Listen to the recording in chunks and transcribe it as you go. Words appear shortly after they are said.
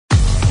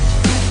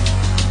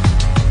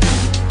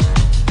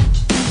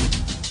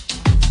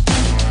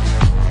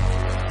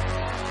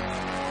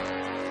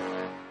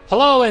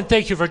Hello, and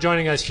thank you for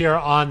joining us here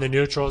on the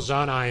Neutral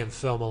Zone. I am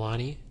Phil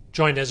Milani,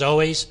 joined as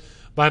always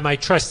by my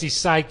trusty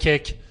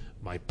sidekick,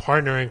 my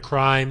partner in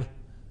crime.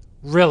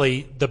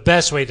 Really, the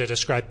best way to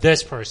describe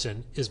this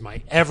person is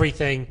my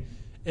everything.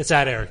 It's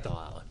at Eric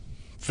Dalala.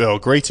 Phil,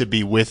 great to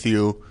be with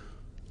you.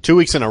 2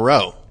 weeks in a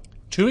row.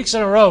 2 weeks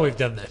in a row we've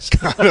done this.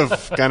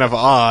 kind of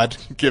odd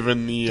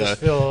given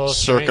the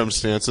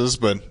circumstances,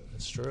 but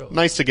it's true.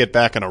 Nice to get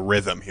back in a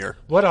rhythm here.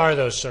 What are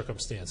those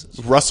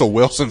circumstances? Russell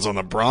Wilson's on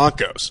the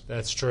Broncos.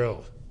 That's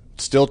true.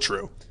 Still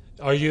true.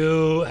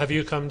 Have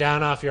you come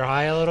down off your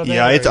high a little bit?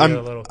 Yeah,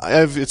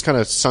 it's kind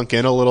of sunk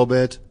in a little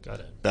bit.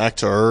 Got it. Back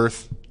to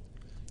earth.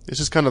 This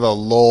is kind of the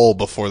lull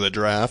before the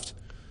draft.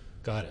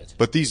 Got it.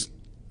 But these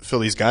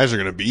guys are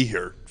going to be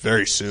here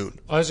very soon.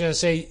 I was going to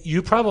say,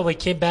 you probably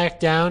came back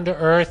down to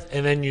earth,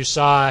 and then you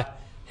saw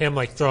him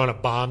like throwing a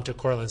bomb to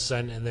Cortland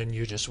Sutton, and then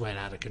you just went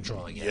out of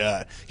control again.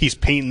 Yeah, he's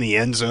painting the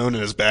end zone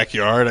in his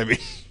backyard. I mean,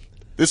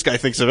 this guy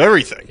thinks of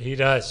everything. He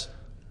does.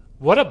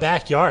 What a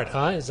backyard,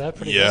 huh? Is that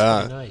pretty,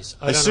 that's pretty nice?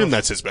 I assume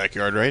that's his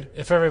backyard, right?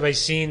 If everybody's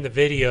seen the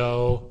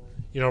video,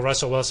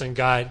 Russell Wilson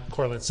got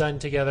Cortland Sutton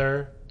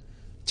together,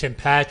 Tim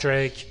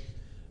Patrick,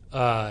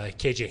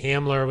 KJ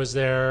Hamler was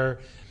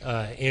there,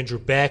 Andrew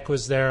Beck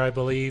was there, I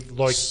believe.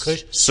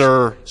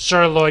 Sir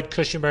Lloyd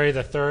Cushenberry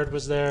III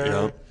was there.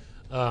 Yeah.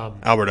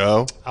 Albert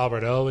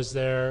O was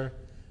there.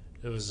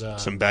 It was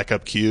some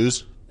backup Qs.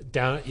 Some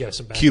backup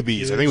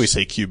QBs. Qs. I think we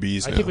say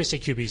QBs now. I think we say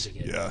QBs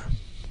again. Yeah.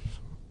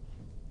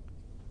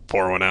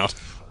 Pour one out.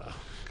 Oh,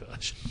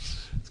 gosh.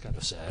 It's kind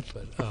of sad,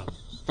 but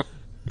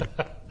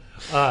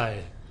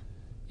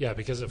yeah,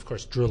 because of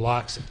course Drew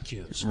Lock's at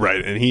Qs.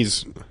 Right, and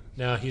he's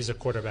a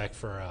quarterback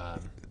for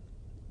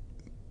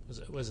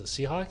was it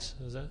Seahawks?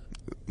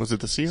 Was it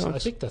the Seahawks? So I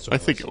think that's what I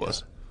think it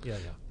was. Yeah.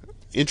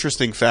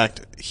 Interesting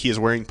fact, he is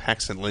wearing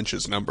Paxton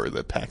Lynch's number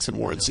that Paxton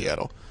wore in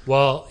Seattle.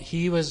 Well,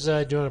 he was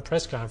doing a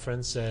press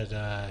conference, said,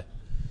 I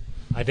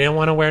didn't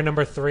want to wear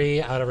number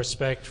 3 out of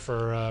respect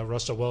for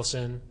Russell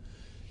Wilson.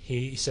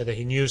 He said that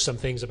he knew some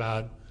things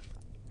about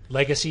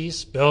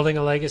legacies, building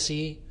a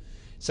legacy. He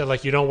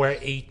said, you don't wear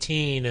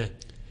 18 in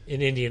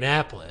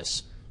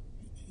Indianapolis.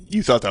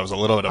 You thought that was a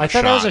little bit of a shot.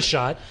 I thought that was a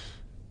shot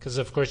because,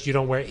 of course, you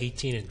don't wear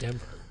 18 in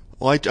Denver.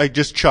 Well, I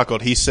just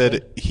chuckled. He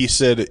said,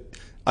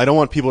 I don't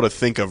want people to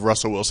think of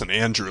Russell Wilson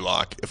and Drew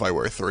Lock if I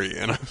wear 3.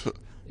 And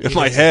in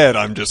my head,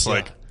 I'm just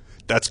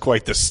that's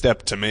quite the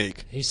step to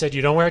make. He said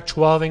you don't wear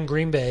 12 in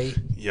Green Bay.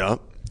 Yep.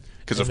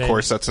 Because, of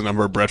course, that's the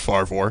number Brett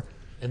Favre wore.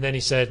 And then he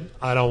said,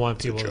 I don't want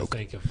people to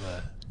think of...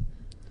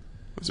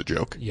 It was a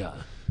joke. Yeah,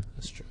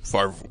 that's true.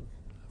 Favre.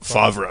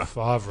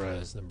 Favre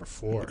is number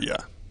 4. Yeah.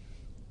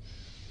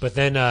 But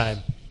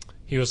then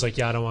he was like,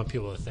 I don't want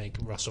people to think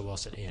Russell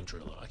Wilson and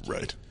Drew Lock.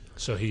 Right.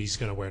 So he's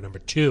going to wear number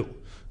 2.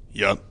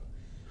 Yep.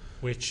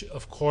 Which,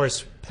 of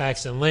course,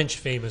 Paxton Lynch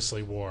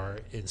famously wore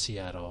in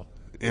Seattle.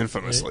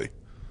 Infamously.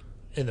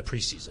 In the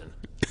preseason.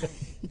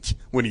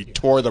 When he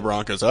tore the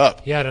Broncos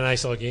up. He had a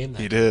nice little game.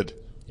 He did.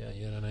 Yeah,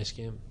 he had a nice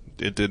game.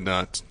 It did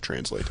not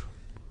translate.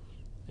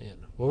 Man,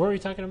 what were we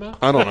talking about?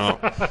 I don't know.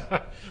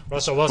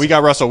 Russell Wilson. We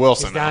got Russell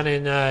Wilson He's down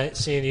in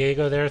San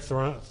Diego there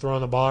throwing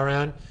the ball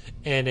around,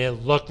 and it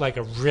looked like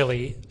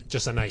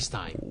just a nice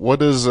time. What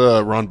does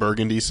Ron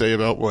Burgundy say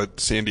about what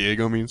San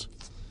Diego means?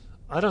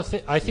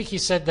 I think he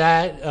said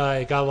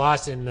that it got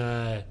lost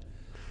in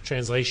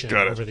translation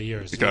over the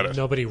years.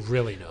 Nobody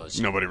really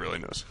knows. Nobody really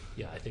knows.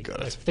 Yeah, I think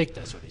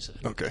that's what he said.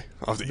 Okay,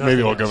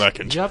 maybe we'll go back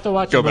and you have to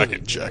watch. Go back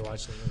and check.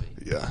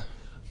 Yeah.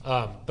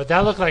 But that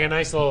looked like a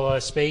nice little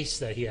space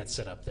that he had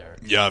set up there.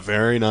 Yeah,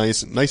 very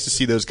nice. Nice to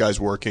see those guys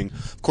working.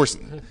 Of course,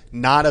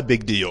 not a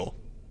big deal,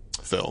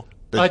 Phil.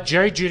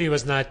 Jerry Jeudy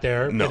was not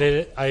there. No.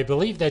 But I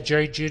believe that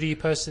Jerry Jeudy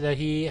posted that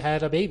he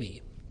had a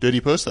baby. Did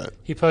he post that?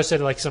 He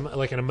posted like an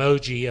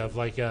emoji of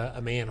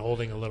a man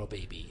holding a little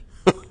baby.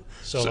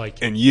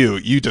 And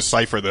you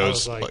decipher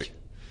those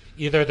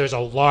either there's a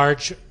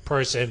large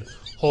person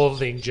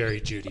holding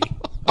Jerry Jeudy,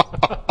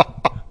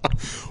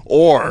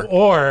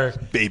 or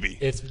baby.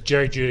 It's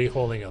Jerry Jeudy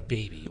holding a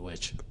baby,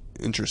 which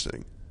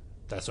interesting.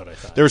 That's what I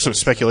thought. There was some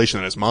speculation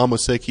that his mom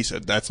was sick. He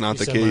said that's not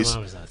the case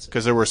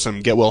because there were some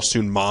get well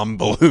soon mom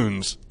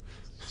balloons.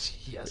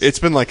 Yes. It's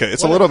been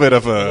it's a little bit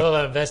of a little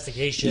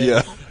investigation.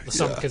 Yeah.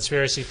 Some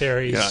conspiracy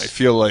theories. Yeah, I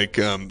feel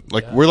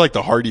we're like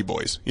the Hardy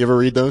Boys. You ever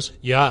read those?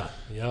 Yeah.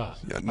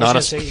 Not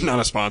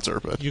a sponsor,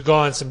 but you go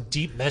on some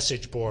deep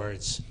message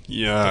boards.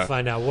 Yeah. To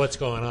find out what's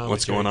going on.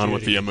 What's going on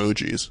with the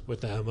emojis?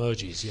 With the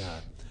emojis, yeah.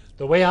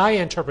 The way I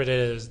interpret it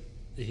is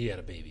he had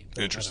a baby.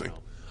 Interesting.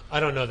 I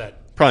don't know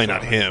that. Probably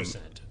not him.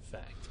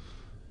 Fact.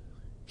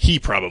 He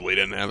probably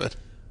didn't have it.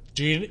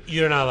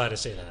 You're not allowed to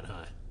say that,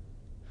 huh?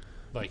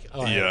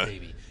 I had a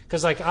baby.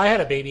 Because, I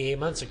had a baby 8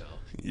 months ago.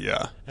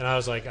 Yeah. And I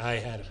was like, I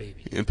had a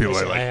baby. And people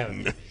are like, I had a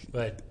baby.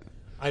 But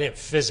I didn't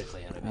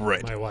physically have a baby.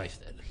 Right. My wife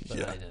did. But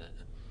yeah. I didn't.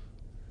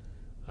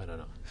 I don't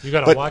know. You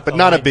got to walk. But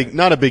not a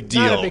big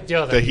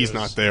deal that he's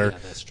not there. Yeah,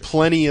 that's true.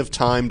 Plenty of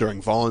time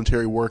during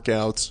voluntary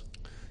workouts,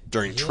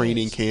 during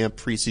training camp,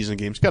 preseason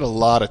games. Got a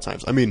lot of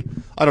times. I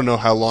mean, I don't know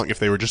how long, if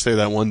they were just there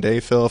that one day,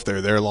 Phil, if they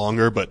were there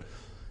longer, but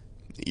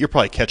you're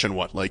probably catching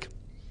what, like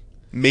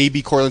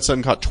maybe Cortland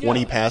Sutton caught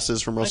 20 Yeah.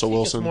 passes from Russell I think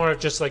Wilson. It's more of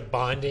just like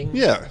bonding.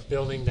 Yeah.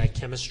 Building that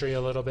chemistry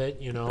a little bit,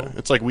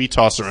 It's like we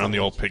toss around the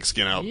old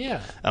pigskin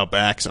Yeah. out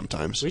back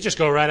sometimes. We just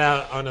go right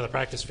out onto the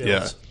practice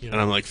Yeah. fields. And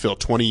I'm like, Phil,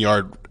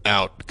 20-yard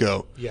out,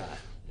 go. Yeah.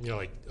 And you're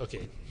like,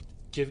 okay,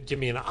 give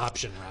me an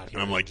option route here.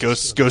 And I'm like, go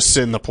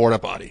sit in the porta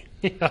potty.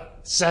 Yeah.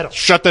 Settle.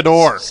 Shut the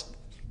door.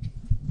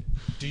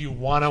 Do you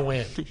want to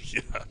win?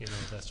 Yeah.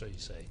 That's what you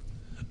say.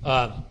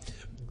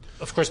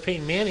 Of course,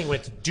 Peyton Manning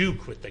went to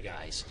Duke with the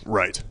guys.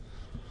 Right.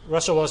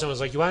 Russell Wilson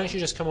was like, why don't you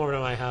just come over to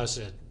my house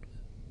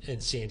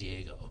in San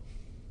Diego?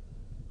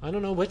 I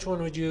don't know. Which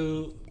one would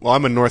you... Well,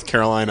 I'm a North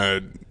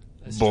Carolina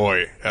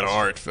boy at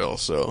heart, Phil,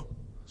 so...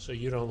 So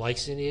you don't like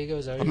San Diego?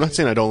 Is that what I'm you're not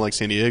saying I don't like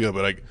San Diego,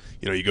 but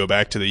you go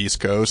back to the East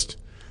Coast,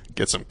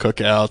 get some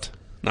Cookout,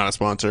 not a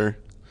sponsor.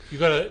 You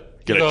go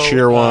Get a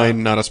Cheerwine,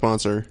 not a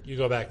sponsor. You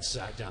go back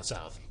down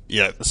south.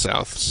 Yeah, the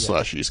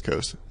South / East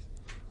Coast.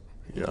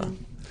 Yeah.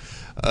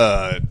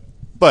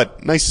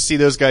 But nice to see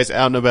those guys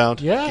out and about.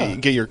 Yeah.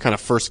 Get your kind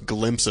of first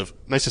glimpse of...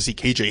 Nice to see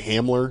KJ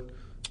Hamler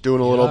doing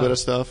a little bit of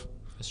stuff.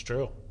 That's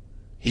true.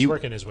 He's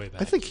working his way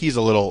back. I think he's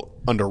a little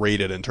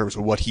underrated in terms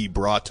of what he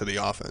brought to the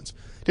offense.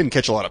 Didn't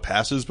catch a lot of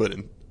passes, but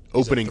in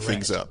opening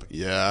things up.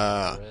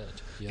 Yeah.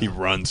 He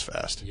runs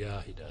fast.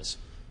 Yeah, he does.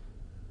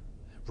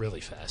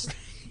 Really fast.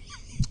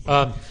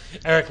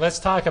 Eric, let's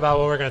talk about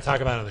what we're going to talk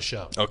about on the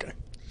show. Okay.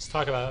 Let's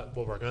talk about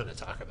what we're going to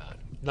talk about.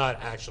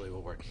 Not actually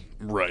what we're...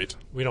 Right.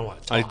 We don't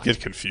want to I talk.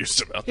 get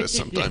confused about this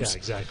sometimes. Yeah,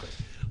 exactly.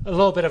 A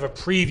little bit of a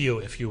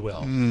preview, if you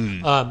will.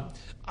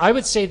 I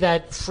would say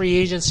that free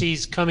agency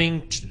is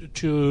coming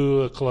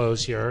to a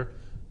close here,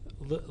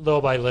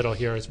 little by little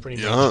here. It's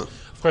pretty much.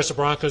 Of course, the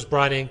Broncos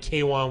brought in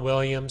K'Wan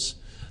Williams.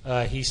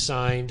 He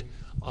signed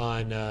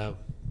on,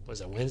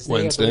 was it Wednesday?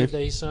 I believe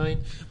that he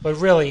signed. But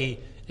really,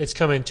 it's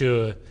coming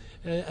to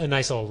a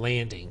nice little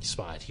landing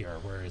spot here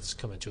where it's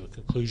coming to a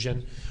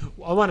conclusion.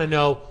 I want to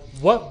know,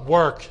 what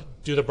work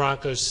do the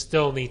Broncos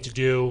still need to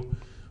do?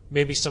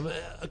 Maybe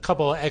a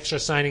couple of extra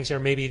signings here,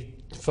 maybe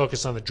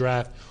focus on the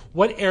draft.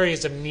 What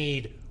areas of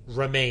need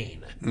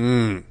remain?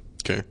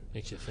 Okay.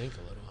 Makes you think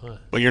a little, huh?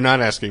 Well, you're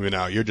not asking me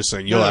now. You're just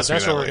saying you'll ask me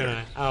that that's what later.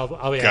 we're gonna.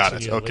 I'll be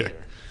asking you later.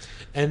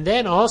 And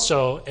then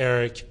also,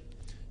 Eric,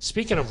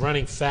 speaking of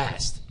running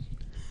fast,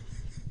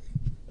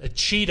 a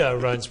cheetah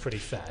runs pretty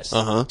fast.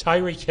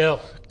 Tyreek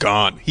Hill.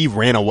 Gone. He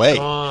ran away.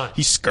 Gone.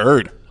 He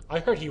scurred. I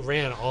heard he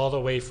ran all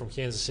the way from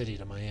Kansas City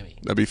to Miami.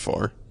 That'd be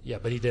far. Yeah,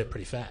 but he did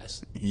pretty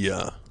fast.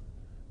 Yeah.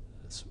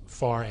 It's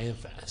far and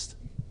fast.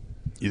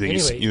 You think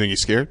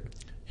he's scared?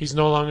 He's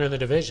no longer in the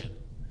division.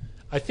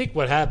 I think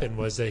what happened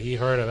was that he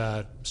heard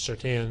about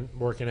Surtain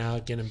working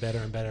out, getting better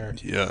and better.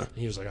 Yeah. And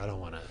he was like, I don't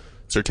want to.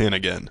 Surtain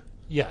again.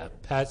 Yeah,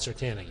 Pat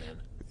Surtain again.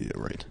 Yeah,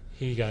 right.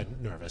 He got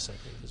nervous, I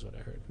think, is what I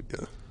heard.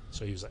 Yeah.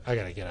 So he was like, I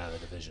got to get out of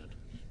the division.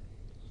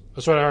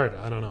 That's what I heard.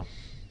 I don't know.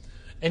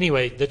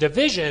 Anyway, the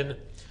division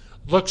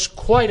looks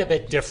quite a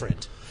bit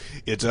different.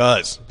 It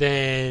does.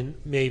 Than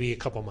maybe a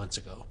couple months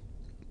ago.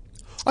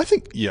 I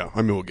think, yeah.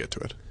 I mean, we'll get to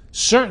it.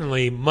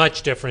 Certainly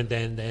much different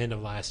than the end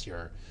of last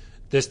year.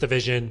 This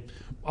division,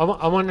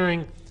 I'm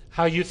wondering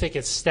how you think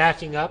it's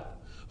stacking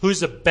up. Who's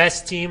the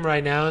best team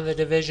right now in the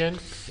division?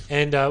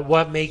 And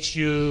what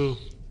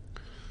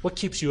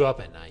keeps you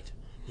up at night?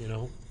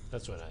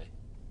 That's what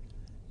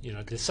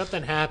did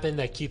something happen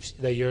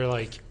that you're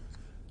like,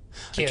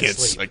 I can't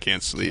sleep.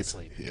 Can't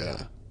sleep.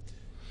 Yeah.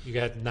 You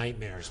got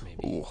nightmares,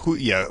 maybe.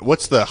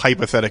 What's the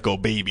hypothetical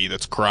baby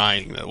that's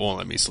crying that won't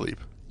let me sleep?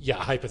 Yeah,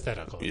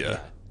 hypothetical.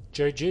 Yeah.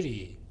 Jerry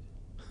Jeudy,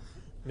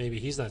 maybe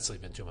he's not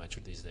sleeping too much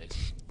these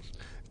days.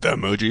 The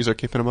emojis are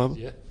keeping him up?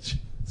 Yeah,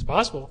 it's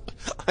possible.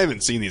 I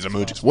haven't seen these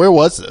emojis. Where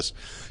was this?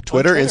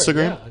 Twitter,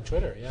 Instagram? Yeah, on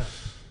Twitter, yeah.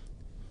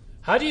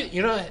 How do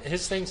you,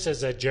 his thing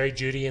says that Jerry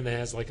Jeudy and it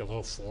has like a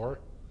little 4?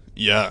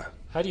 Yeah.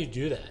 How do you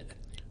do that?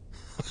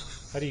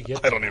 How do you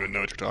get that? I don't even know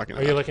what you're talking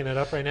about. Are you looking it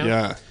up right now?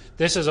 Yeah.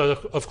 This is,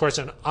 of course,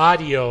 an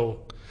audio.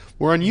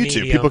 We're on YouTube.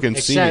 Medium, People can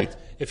see me.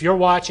 If you're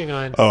watching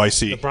on I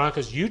see. the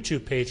Broncos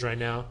YouTube page right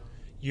now,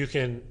 you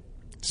can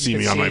see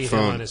me on my phone.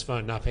 Him on his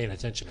phone, not paying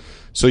attention to me.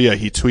 So yeah,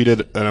 he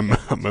tweeted an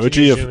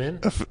emoji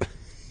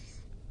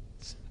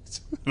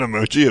an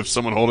emoji of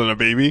someone holding a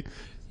baby.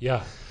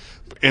 Yeah.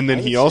 And then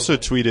he also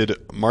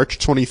tweeted March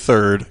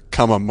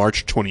 23rd,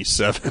 March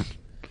 27th.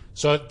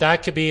 So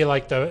that could be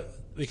like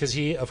because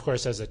he, of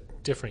course, has a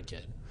different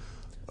kid.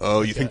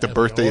 Oh, you think the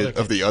birthday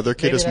of the other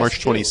kid is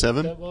March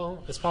 27th?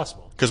 Well, it's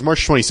possible. Because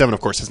March 27th,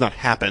 of course, has not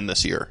happened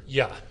this year.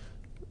 Yeah.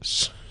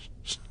 So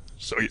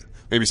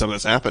maybe something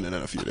that's happening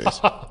in a few days.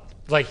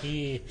 Like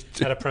he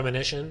had a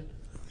premonition?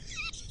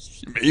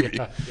 Maybe.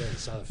 Yeah, he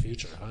saw the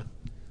future, huh?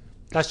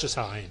 That's just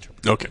how I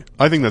interpret it. Okay.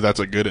 I think that's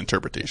a good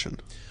interpretation.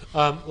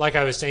 Like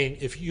I was saying,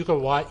 if you could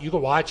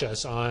watch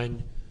us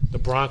on the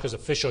Broncos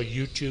official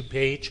YouTube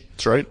page.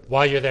 That's right.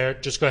 While you're there,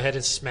 just go ahead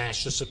and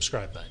smash the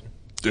subscribe button.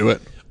 Do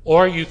it.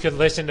 Or you can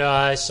listen to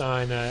us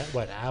on,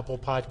 Apple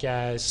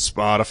Podcasts,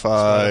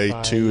 Spotify,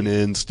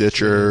 TuneIn,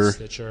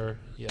 Stitcher,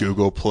 yeah.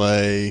 Google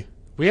Play.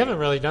 We haven't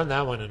really done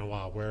that one in a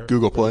while.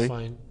 Google Play?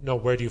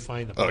 Where do you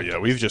find the podcast? Oh, yeah,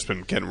 we've just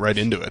been getting right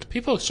into it.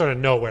 People sort of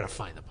know where to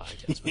find the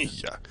podcast. Man.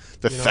 Yeah,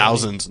 the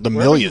thousands, the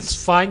Wherever millions. you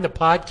find the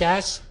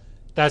podcast,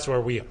 that's where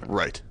we are.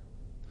 Right.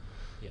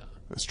 Yeah.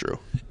 That's true.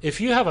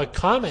 If you have a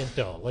comment,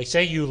 though, like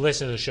say you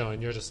listen to the show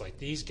and you're just like,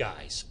 these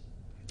guys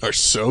Are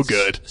so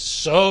good.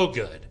 So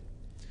good.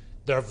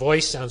 Their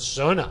voice sounds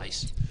so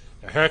nice.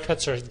 Their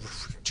haircuts are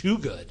too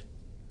good.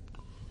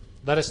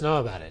 Let us know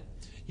about it.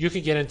 You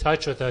can get in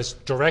touch with us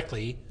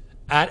directly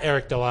at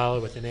Eric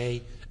Delala with an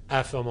A,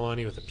 at Phil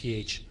Maloney with a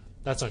PH.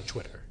 That's on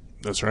Twitter.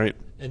 That's right.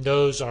 And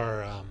those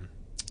are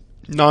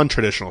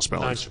non-traditional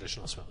spellings.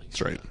 non-traditional spellings.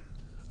 That's right.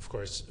 Of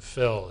course,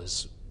 Phil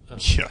is...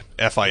 Yeah,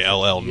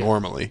 F-I-L-L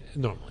normally.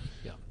 Normally,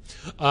 yeah.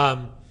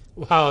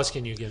 How else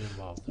can you get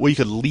involved? Well, you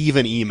could leave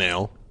an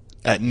email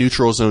at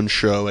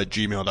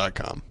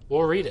neutralzoneshow@gmail.com.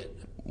 We'll read it.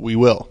 We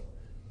will.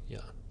 Yeah.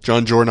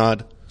 John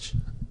Jornad,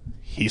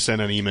 he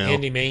sent an email.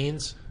 Andy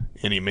Maines.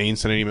 Andy Maines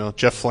sent an email.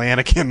 Jeff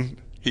Flanagan,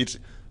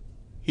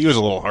 he was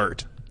a little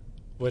hurt.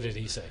 What did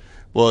he say?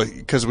 Well,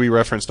 because we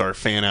referenced our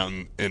fan out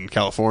in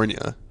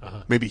California.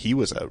 Uh-huh. Maybe he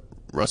was at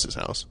Russ's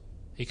house.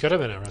 He could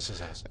have been at Russ's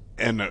house.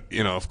 And,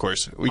 of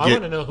course, I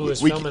want to know who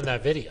was filming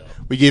that video.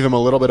 We gave him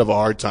a little bit of a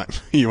hard time.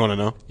 You want to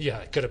know? Yeah,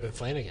 it could have been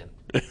Flanagan.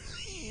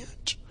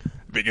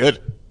 Be good.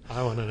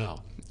 I want to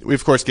know. We,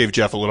 of course, gave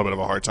Jeff a little bit of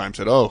a hard time.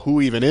 Said, who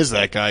even is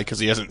that guy? Because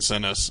he hasn't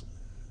sent us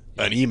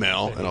an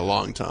email in a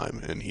long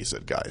time. And he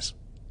said, guys,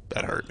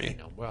 that hurt me.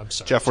 Well, I'm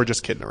sorry. Jeff, we're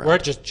just kidding around. We're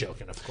just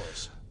joking, of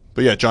course.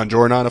 But yeah, John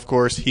Jordan, of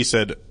course, he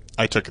said,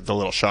 I took the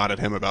little shot at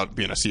him about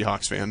being a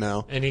Seahawks fan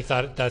now. And he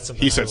thought that's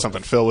something He said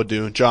something Phil would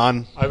do.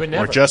 John, I would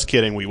never. We're just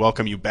kidding. We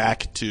welcome you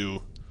back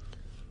to...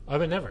 I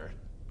would never.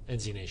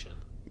 NZ Nation.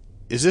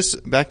 Is this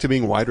back to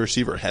being wide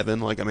receiver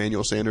heaven, like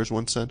Emmanuel Sanders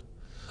once said?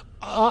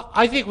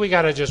 I think we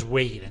got to just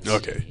wait and see.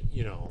 Okay.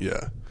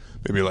 Yeah.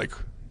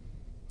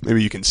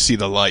 Maybe you can see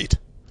the light.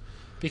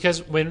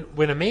 Because when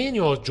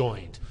Emmanuel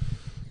joined,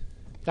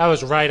 that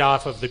was right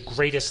off of the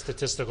greatest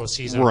statistical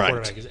season a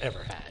quarterback has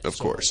ever had. Of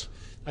course.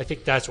 I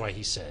think that's why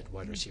he said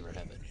wide receiver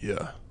heaven.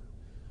 Yeah.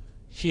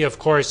 He, of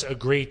course,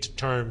 agreed to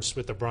terms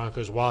with the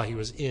Broncos while he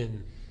was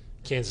in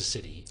Kansas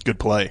City. Good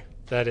play.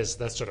 That's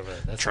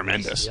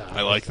Tremendous. Nice. Yeah,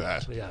 I like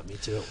that. Yeah, me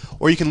too.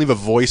 Or you can leave a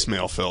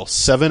voicemail, Phil.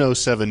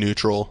 707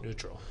 neutral.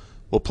 Neutral.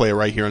 We'll play it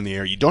right here on the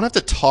air. You don't have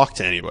to talk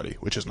to anybody,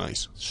 which is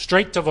nice.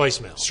 Straight to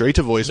voicemail. Straight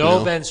to voicemail.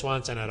 No Ben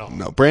Swanson at all.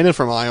 No. Brandon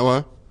from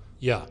Iowa.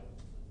 Yeah.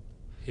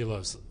 He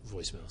loves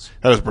voicemails.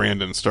 How does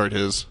Brandon start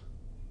his?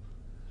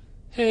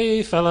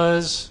 Hey,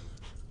 fellas.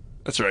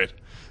 That's right.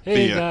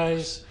 Hey,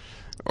 guys.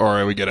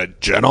 Or we get a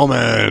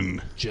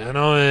gentleman.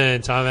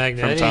 Gentleman. Tom Magnetti.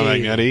 From Tom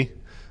Magnetti.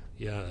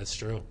 Yeah, that's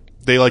true.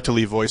 They like to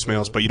leave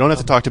voicemails, but you don't have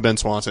to talk to Ben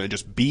Swanson. It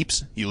just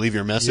beeps. You leave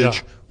your message.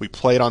 Yeah. We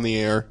play it on the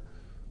air.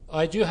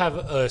 I do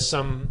have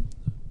some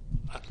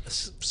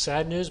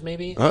sad news,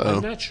 maybe. Uh-oh.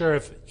 I'm not sure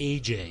if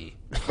AJ.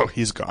 Oh,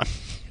 he's gone.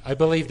 I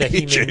believe that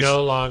he may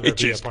no longer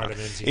be a part gone. of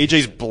NZ.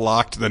 AJ's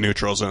blocked the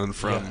neutral zone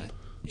from. Yeah.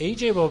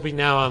 AJ will be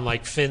now on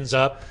like Fins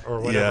Up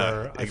or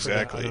whatever. Yeah,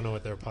 exactly. I don't know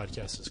what their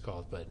podcast is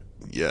called, but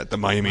Yeah, the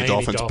Miami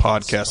Dolphins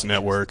Podcast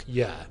Network.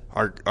 Yeah.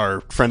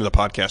 Our friend of the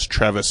podcast,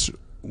 Travis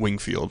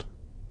Wingfield.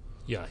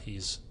 Yeah,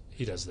 he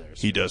does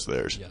theirs. He does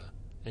theirs. Yeah.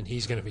 And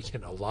he's going to be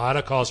getting a lot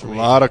of calls from AJ. A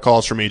lot of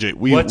calls from AJ.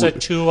 What's a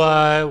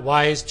Tua?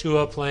 Why is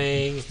Tua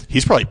playing?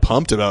 He's probably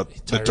pumped about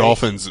the Tyreek.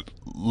 Dolphins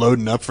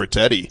loading up for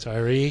Teddy.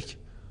 Tyreek.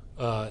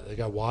 They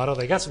got Waddle.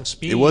 They got some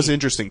speed. It was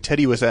interesting.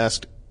 Teddy was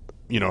asked,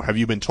 have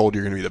you been told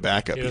you're going to be the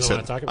backup? He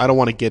said, I don't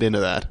want to get into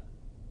that.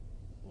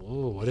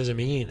 Ooh, what does it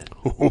mean?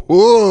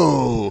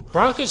 Ooh.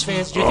 Broncos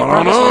fans, do you think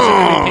Broncos fans are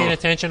going to be paying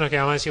attention? Okay,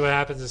 I want to see what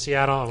happens in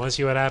Seattle. I want to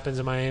see what happens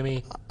in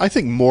Miami. I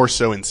think more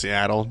so in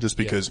Seattle, just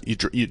because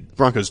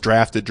Broncos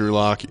drafted Drew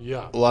Lock.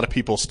 Yeah. A lot of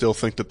people still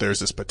think that there's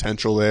this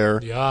potential there.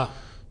 Yeah.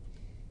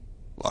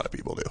 A lot of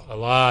people do. A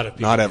lot of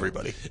people. Not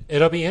everybody.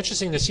 It'll be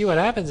interesting to see what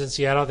happens in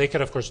Seattle. They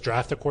could, of course,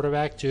 draft a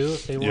quarterback, too,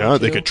 if they want to. Yeah,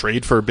 they could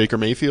trade for Baker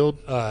Mayfield.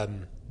 I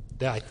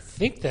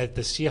think that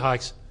the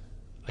Seahawks,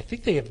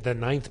 they have the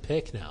 9th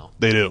pick now.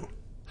 They do.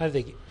 How do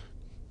they get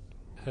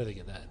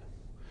that?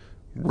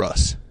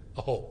 Russ.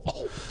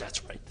 Oh,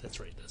 that's right.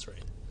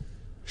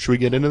 Should we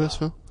get into this,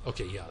 Phil?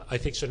 Okay, yeah. I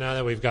think so. Now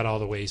that we've got all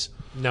the ways,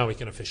 now we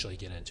can officially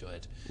get into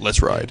it.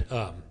 Let's ride.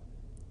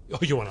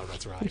 You want to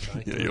let's ride,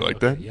 right? Yeah, you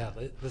like that? Yeah,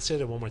 let's say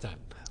that one more time.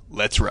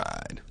 Let's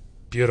ride.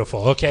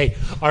 Beautiful. Okay,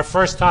 our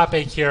first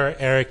topic here,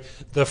 Eric.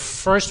 The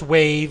first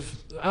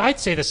wave,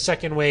 I'd say the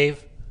second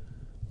wave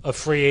of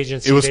free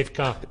agency, they've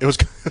come. It was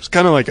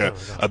kind of like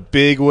a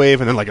big wave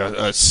and then like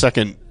a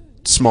second,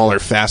 smaller,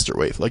 faster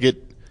wave. Like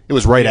it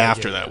was right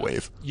after that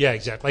wave. Yeah,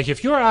 exactly. Like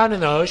if you were out in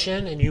the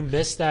ocean and you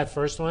missed that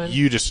first one,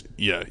 you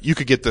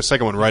could get the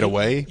second one right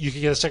away. You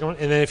could get the second one,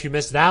 and then if you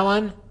missed that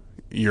one,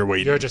 you're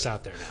waiting. You're just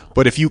out there now.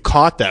 But if you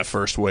caught that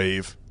first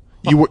wave,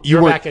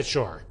 you're back at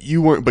shore.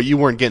 You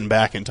weren't getting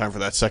back in time for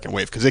that second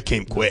wave because it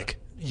came quick.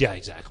 Yeah,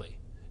 exactly.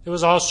 It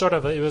was all sort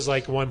of. It was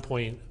like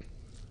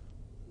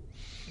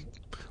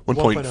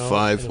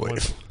 1.5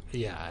 wave.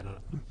 Yeah, I don't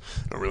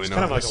really know.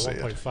 Kind of how like to a say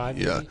 1.5.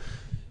 Yeah.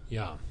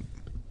 Yeah.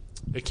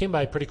 It came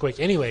by pretty quick.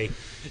 Anyway,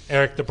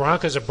 Eric, the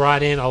Broncos have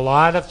brought in a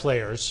lot of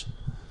players.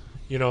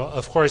 You know,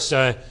 of course,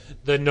 the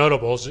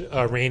notables,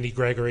 Randy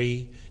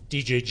Gregory,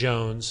 DJ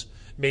Jones,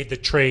 made the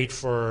trade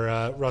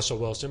for Russell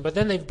Wilson. But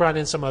then they've brought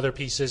in some other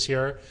pieces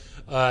here,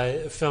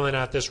 filling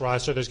out this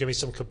roster. There's going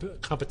to be some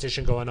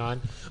competition going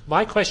on.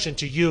 My question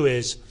to you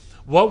is,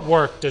 what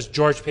work does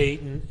George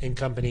Payton and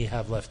company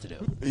have left to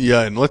do?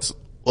 Yeah, and let's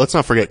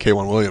not forget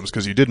K1 Williams,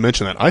 because you did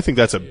mention that. I think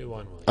that's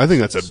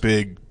a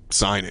big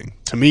signing.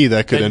 To me,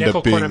 that could end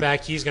up being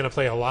cornerback. He's going to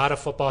play a lot of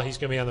football. He's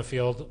going to be on the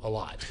field a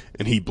lot,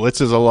 and he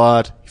blitzes a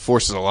lot. He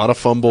forces a lot of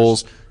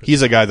fumbles.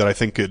 He's a guy that I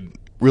think could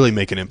really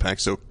make an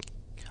impact. So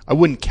I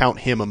wouldn't count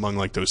him among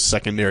like those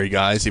secondary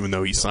guys, even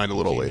though he signed a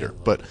little later.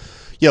 But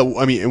yeah,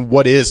 I mean,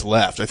 what is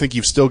left? I think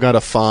you've still got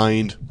to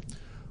find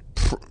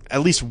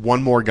at least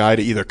one more guy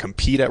to either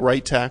compete at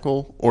right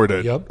tackle or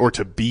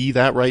to be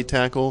that right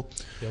tackle.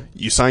 Yep.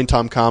 You signed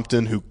Tom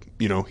Compton, who,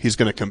 you know, he's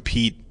going to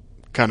compete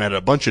kind of at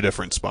a bunch of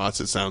different spots,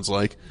 it sounds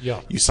like.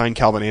 Yeah. You signed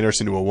Calvin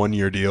Anderson to a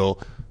 1-year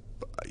deal.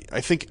 I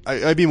think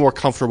I'd be more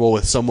comfortable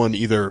with someone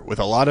either with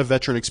a lot of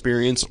veteran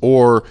experience,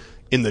 or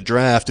in the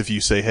draft, if you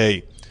say,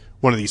 hey,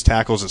 one of these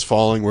tackles is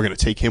falling, we're going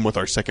to take him with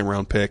our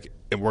second-round pick,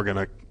 and we're going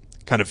to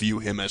kind of view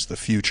him as the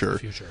future.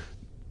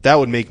 That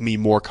would make me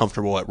more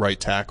comfortable at right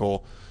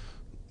tackle.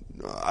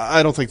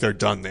 I don't think they're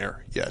done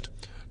there yet.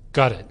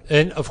 Got it.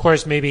 And, of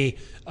course, maybe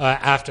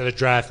after the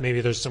draft,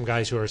 maybe there's some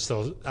guys who are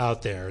still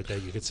out there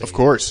that you could say, of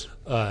course,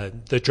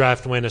 the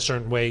draft went a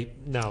certain way,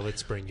 now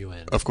let's bring you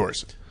in. Of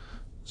course.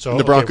 So,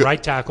 the Broncos,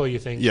 right tackle, you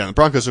think? Yeah, the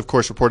Broncos, of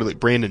course, reportedly,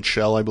 Brandon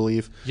Shell, I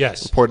believe,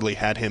 reportedly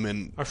had him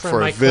in our friend for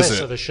Mike a visit.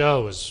 Kliss of the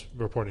show was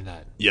reporting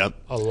that. Yep.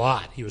 A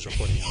lot. He was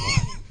reporting a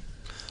lot.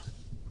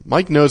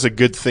 Mike knows a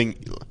good thing.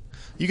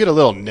 You get a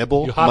little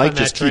nibble, Mike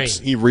just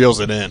he reels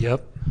it in.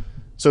 Yep.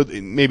 So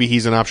maybe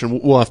he's an option.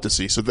 We'll have to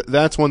see. So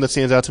that's one that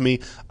stands out to me.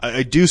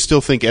 I do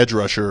still think edge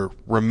rusher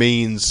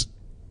remains,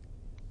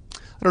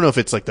 I don't know if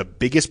it's like the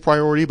biggest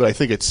priority, but I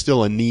think it's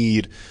still a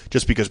need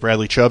just because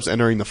Bradley Chubb's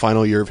entering the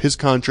final year of his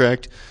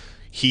contract.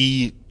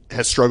 He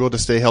has struggled to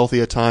stay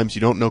healthy at times.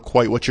 You don't know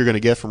quite what you're going to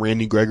get from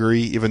Randy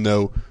Gregory, even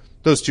though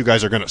those two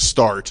guys are going to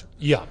start.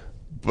 Yeah.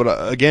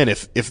 But again,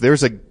 if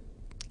there's a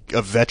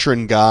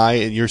veteran guy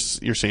and you're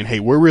saying, hey,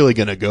 we're really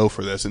going to go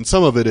for this, and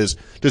some of it is,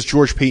 does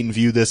George Payton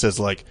view this as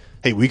like,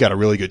 hey, we got a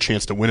really good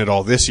chance to win it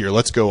all this year,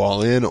 let's go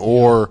all in,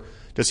 or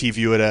does he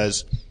view it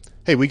as,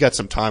 hey, we got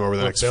some time over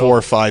the next 4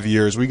 or 5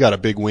 years, we got a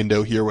big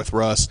window here with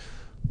Russ,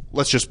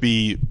 let's just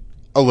be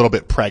a little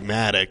bit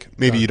pragmatic.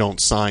 Maybe you don't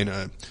sign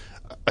a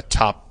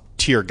top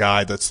tier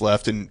guy that's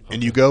left, and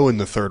you go in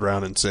the third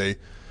round and say,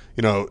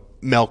 you know,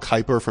 Mel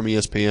Kiper from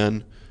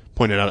ESPN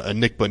pointed out a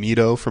Nick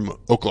Bonito from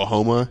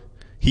Oklahoma.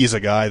 He's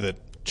a guy that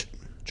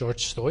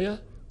George Stoya? Is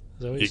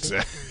that what you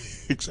said?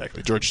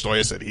 Exactly. George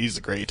Stoya said he's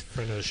a great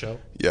friend of the show.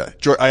 Yeah.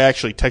 I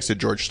actually texted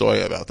George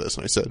Stoya about this,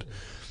 and I said,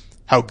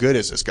 how good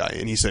is this guy?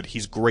 And he said,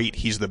 he's great.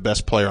 He's the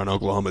best player on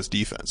Oklahoma's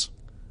defense.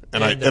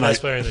 And the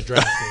best player in the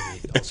draft,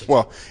 maybe. Also.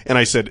 Well, and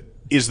I said,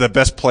 is the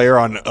best player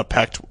on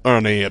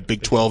a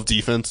Big 12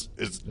 defense?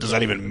 Does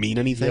that even mean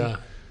anything? Yeah.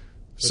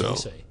 What did he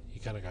say? He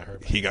kind of got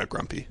hurt. He got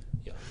grumpy.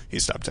 Yeah. He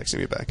stopped texting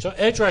me back. So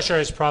edge rusher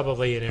is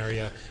probably an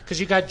area because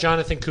you got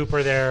Jonathan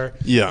Cooper there.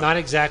 Yeah. Not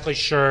exactly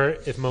sure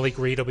if Malik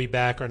Reed will be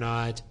back or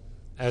not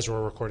as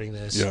we're recording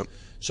this. Yep.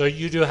 So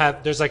you do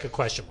have, there's like a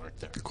question mark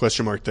there.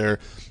 Question mark there.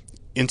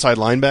 Inside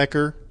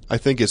linebacker, I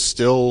think, is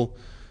still,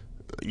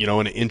 you know,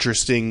 an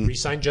interesting.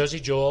 Re-signed Josie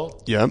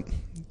Jewell. Yep.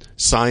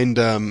 Signed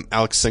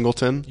Alex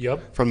Singleton.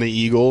 Yep. From the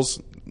Eagles.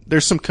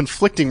 There's some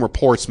conflicting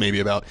reports maybe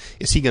about,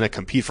 is he going to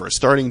compete for a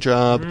starting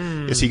job?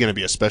 Is he going to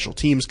be a special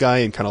teams guy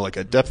and kind of like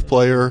a depth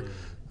player?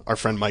 Our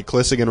friend Mike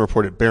Kliss again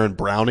reported Baron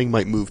Browning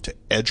might move to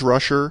edge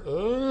rusher,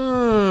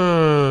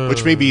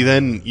 which maybe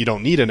then you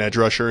don't need an edge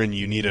rusher and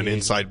you need an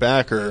inside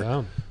backer.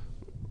 Yeah.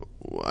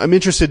 I'm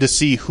interested to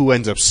see who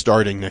ends up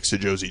starting next to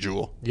Josie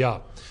Jewell.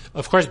 Yeah.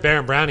 Of course,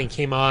 Baron Browning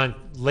came on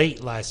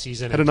late last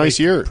season. Had a nice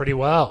year. Pretty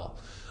well.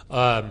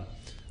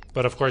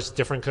 But, of course,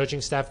 different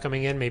coaching staff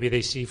coming in, maybe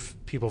they see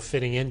people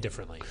fitting in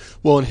differently.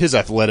 Well, and his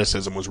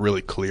athleticism was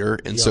really clear.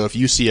 And so if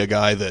you see a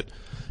guy that,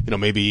 you know,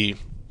 maybe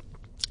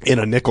in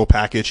a nickel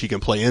package he can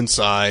play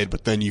inside,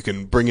 but then you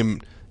can bring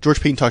him –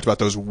 George Payton talked about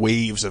those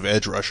waves of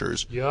edge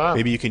rushers. Yeah.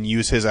 Maybe you can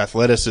use his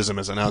athleticism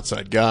as an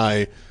outside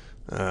guy.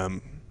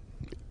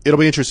 It'll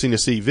be interesting to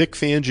see. Vic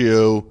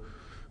Fangio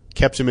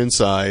kept him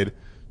inside.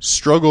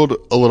 Struggled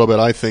a little bit,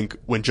 I think,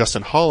 when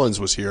Justin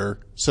Hollins was here.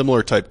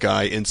 Similar type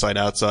guy, inside,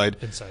 outside.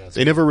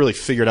 They never really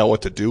figured out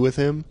what to do with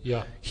him.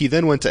 Yeah. He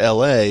then went to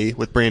L.A.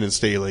 with Brandon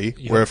Staley,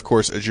 where, of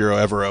course,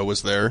 Ajiro Evero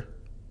was there.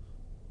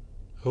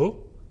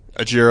 Who?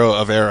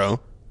 Ajiro Evero.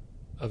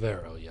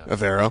 Evero, yeah.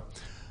 Evero.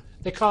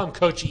 They call him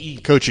Coach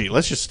E. Coach E.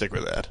 Let's just stick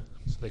with that.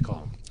 That's what they call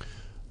him.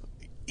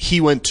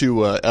 He went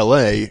to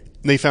L.A.,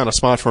 and they found a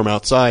spot for him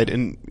outside,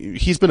 and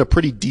he's been a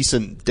pretty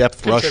decent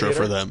depth rusher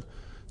for them.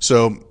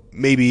 So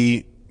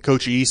maybe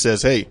Coach E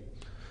says, hey,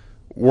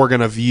 we're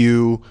going to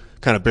view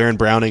kind of Baron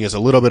Browning as a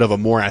little bit of a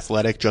more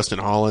athletic Justin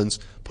Hollins,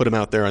 put him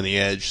out there on the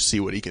edge, see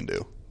what he can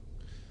do.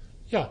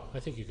 Yeah, I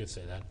think you could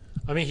say that.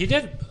 I mean, he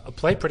did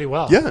play pretty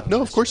well. Yeah,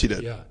 no, of course he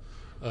did.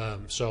 Yeah.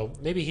 So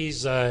maybe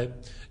he's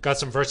got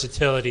some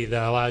versatility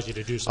that allows you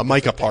to do some.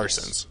 Micah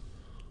Parsons.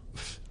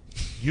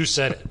 You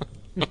said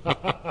it.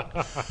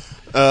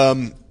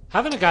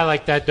 Having a guy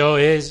like that, though,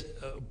 is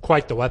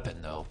quite the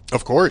weapon, though.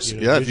 Of course.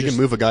 You know, if you can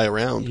move a guy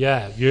around.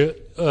 Yeah. You're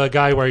a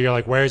guy where you're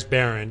like, where's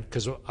Barron?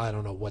 Because I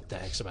don't know what the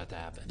heck's about to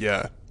happen.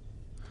 Yeah.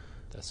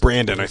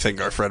 Brandon, I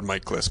think our friend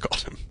Mike Kliss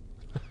called him.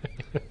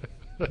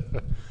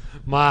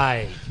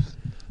 Mike.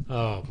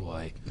 Oh,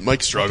 boy.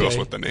 Mike struggles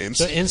with the names.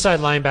 So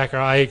inside linebacker,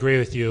 I agree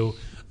with you.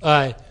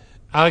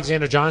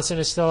 Alexander Johnson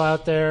is still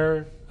out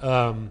there.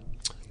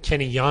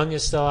 Kenny Young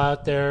is still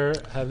out there.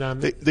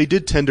 They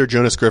did tender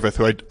Jonas Griffith,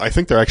 who I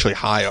think they're actually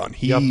high on.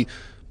 He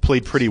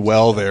played pretty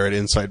well there at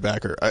inside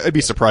backer. I'd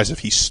be surprised if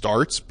he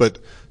starts, but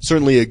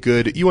certainly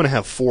you want to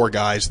have 4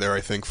 guys there,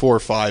 I think, 4 or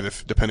 5,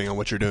 if depending on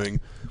what you're doing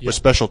with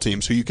special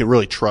teams, who you can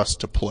really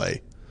trust to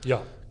play.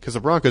 Yeah. Because the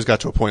Broncos got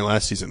to a point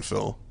last season,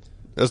 Phil.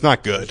 It was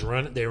not good.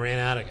 They ran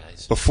out of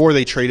guys. Before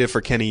they traded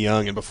for Kenny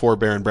Young and before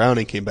Baron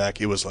Browning came back,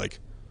 it was like,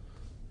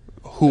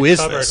 who is this?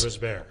 The cupboard was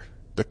bare.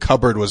 The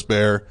cupboard was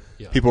bare.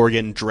 Yeah. People were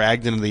getting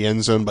dragged into the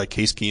end zone by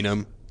Case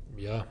Keenum.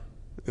 Yeah.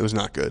 It was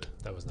not good.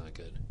 That was not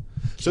good.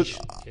 Case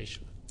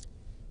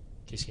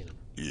Keenum.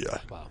 Yeah.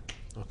 Wow.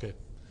 Okay.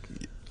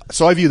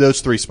 So I view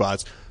those 3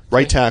 spots: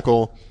 right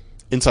tackle,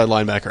 inside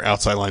linebacker,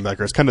 outside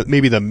linebacker. It's kind of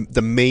maybe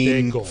the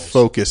main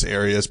focus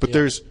areas. But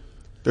there's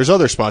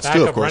other spots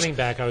too, of course. Running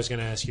back, I was going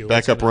to ask you.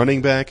 Backup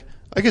running back.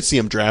 I could see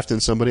him drafting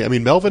somebody. I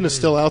mean, Melvin is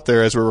still out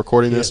there as we're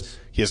recording this.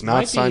 He has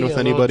not signed with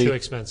anybody. Too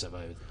expensive,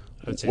 I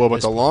would say. Well,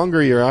 but the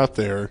longer you're out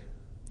there,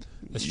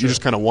 you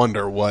just kind of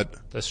wonder what.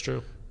 That's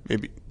true.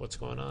 Maybe what's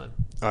going on.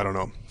 I don't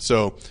know.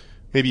 So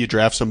maybe you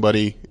draft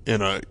somebody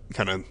in a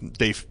kind of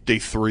day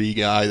 3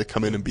 guy to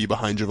come in and be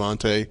behind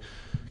Javonte.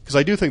 Because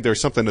I do think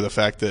there's something to the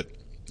fact that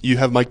you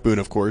have Mike Boone,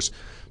 of course,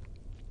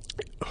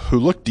 who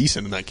looked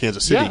decent in that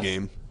Kansas City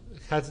game.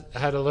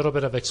 Had a little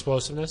bit of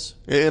explosiveness.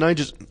 And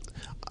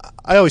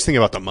I always think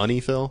about the money,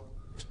 Phil.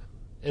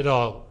 It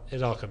all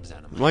comes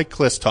down to money. Mike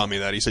Kliss taught me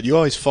that. He said, you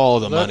always follow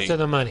the money. Look to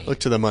the money. Look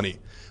to the money.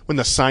 When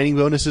the signing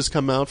bonuses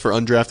come out for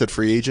undrafted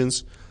free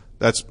agents,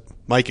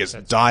 Mike is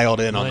dialed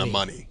in on the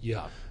money.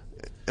 Yeah.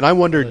 And I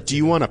wonder, do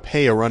you want to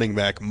pay a running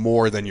back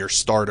more than your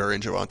starter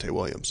in Javonte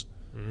Williams?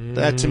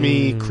 That, to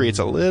me, creates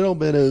a little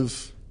bit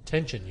of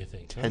tension, you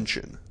think?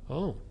 Tension. Huh?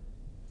 Oh.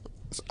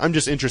 I'm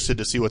just interested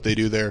to see what they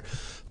do there.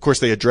 Of course,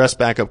 they address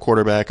backup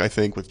quarterback, I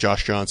think, with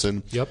Josh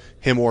Johnson. Yep.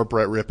 Him or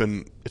Brett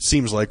Rippon, it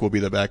seems like, will be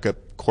the backup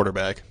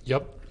quarterback.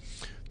 Yep.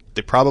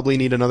 They probably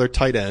need another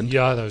tight end.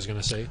 Yeah, I was going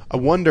to say. I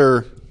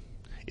wonder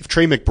if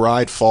Trey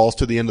McBride falls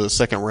to the end of the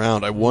second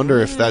round. I wonder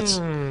if that's...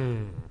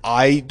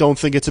 I don't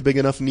think it's a big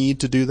enough need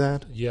to do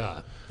that.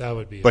 Yeah, that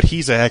would be... But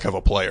he's a heck of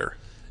a player.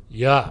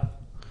 Yeah.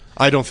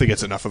 I don't think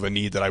it's enough of a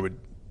need that I would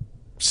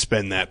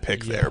spend that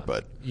pick there,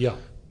 but... Yeah.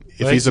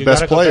 If he's the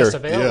best player,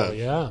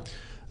 yeah.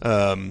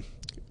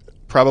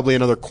 Probably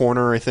another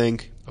corner, I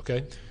think.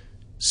 Okay.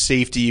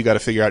 Safety, you got to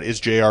figure out,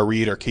 is J.R.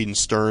 Reed or Caden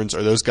Stearns?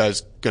 Are those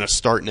guys going to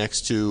start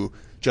next to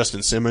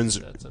Justin Simmons?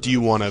 Do you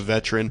want a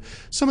veteran?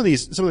 Some of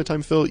the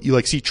time, Phil, you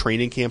see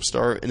training camp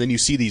start, and then you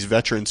see these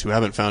veterans who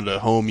haven't found a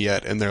home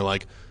yet, and they're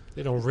like,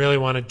 they don't really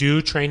want to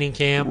do training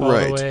camp all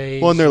the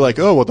way. Well, and they're like,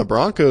 oh, well, the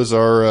Broncos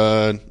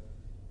are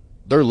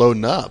they're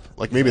loading up.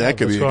 Like maybe that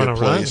could be a good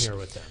place. Here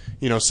with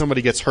them?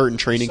 Somebody gets hurt in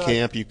training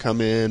camp, you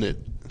come in.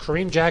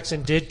 Kareem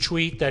Jackson did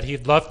tweet that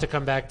he'd love to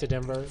come back to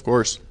Denver. Of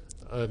course.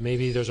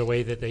 Maybe there's a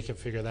way that they can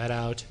figure that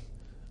out.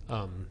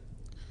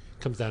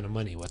 Comes down to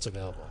money, what's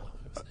available.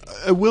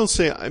 I will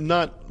say I'm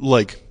not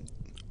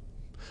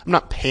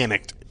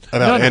panicked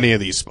about any of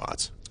these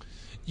spots.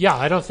 Yeah,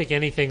 I don't think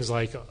anything's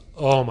like,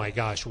 oh my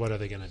gosh, what are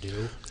they going to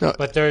do? No.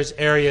 But there's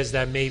areas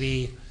that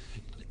maybe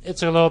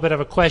it's a little bit of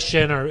a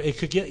question, or it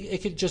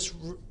could just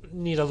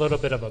need a little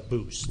bit of a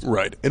boost.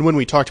 Right. And when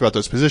we talked about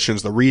those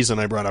positions, the reason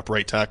I brought up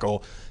right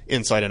tackle,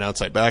 inside and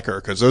outside backer,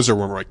 because those are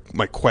where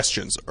my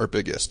questions are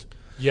biggest.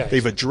 Yeah.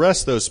 They've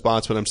addressed those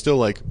spots, but I'm still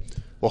like,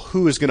 well,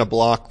 who is going to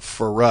block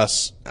for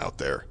Russ out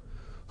there?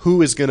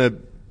 Who is going to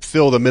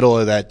fill the middle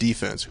of that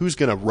defense? Who's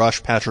going to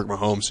rush Patrick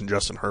Mahomes and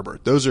Justin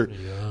Herbert? Those are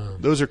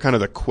kind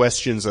of the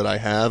questions that I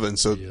have, and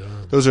so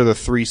those are the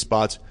 3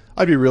 spots.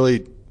 I'd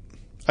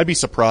be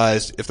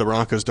surprised if the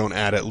Broncos don't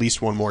add at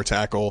least one more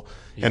tackle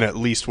and at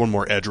least one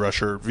more edge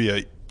rusher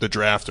via the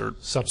draft or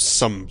some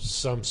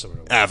sort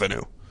of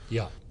avenue.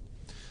 Yeah.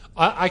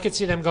 I could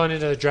see them going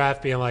into the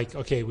draft being like,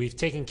 okay, we've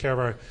taken care of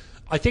our –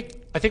 I think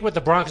what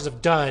the Broncos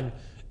have done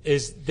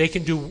is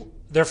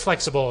they're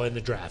flexible in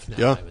the draft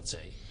now, I would say.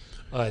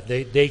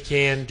 They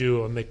can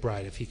do a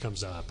McBride if he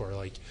comes up, or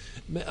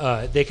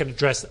they can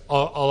address a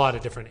lot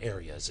of different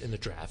areas in the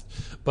draft.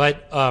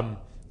 But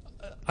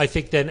I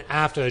think then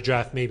after the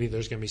draft, maybe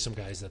there's going to be some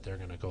guys that they're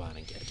going to go out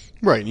and get.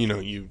 Right.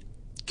 You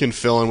can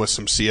fill in with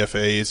some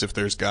CFAs if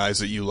there's guys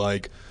that you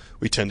like.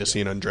 We tend to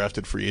see an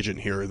undrafted free agent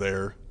here or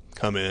there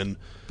come in.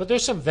 But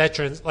there's some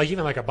veterans,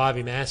 even a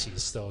Bobby Massey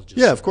is still just.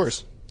 Yeah, of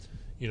course.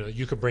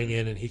 You could bring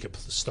in and he could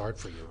start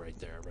for you right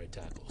there, right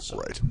right tackle. So.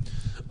 Right.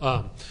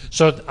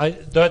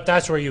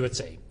 That's where you would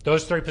say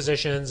those three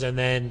positions, and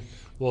then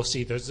we'll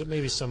see. There's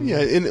maybe some. Yeah,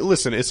 and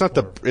listen, it's not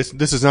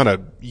this is not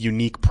a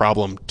unique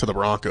problem to the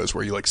Broncos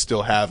where you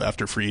still have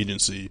after free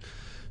agency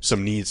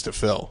some needs to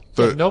fill.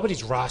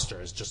 Nobody's roster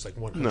is just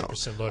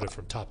 100% loaded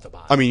from top to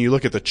bottom. I mean, you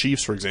look at the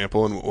Chiefs, for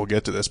example, and we'll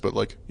get to this, but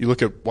you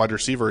look at wide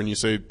receiver and you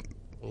say,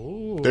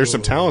 ooh, there's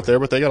some talent there,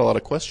 but they got a lot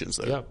of questions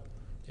there.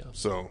 Yeah.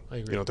 So, I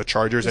agree. The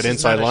Chargers This at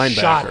inside is not a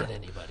linebacker. shot at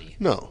anybody.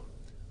 No.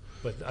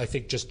 But I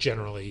think just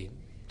generally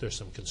there's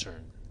some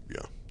concern.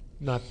 Yeah.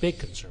 Not big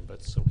concern,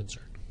 but some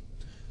concern.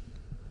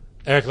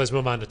 Eric, let's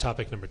move on to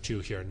topic number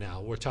 2 here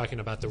now. We're talking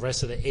about the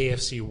rest of the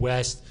AFC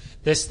West.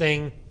 This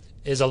thing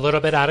is a little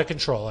bit out of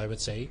control, I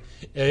would say.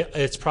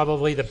 It's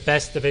probably the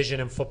best division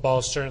in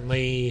football,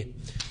 certainly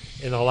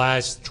in the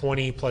last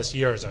 20-plus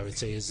years, I would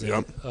say, is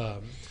the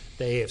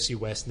AFC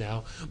West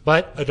now.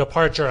 But a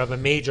departure of a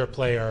major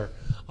player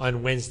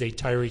on Wednesday,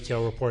 Tyreek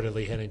Hill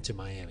reportedly heading to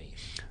Miami.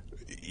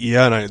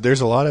 Yeah, and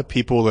there's a lot of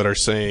people that are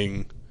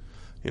saying,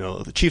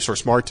 the Chiefs were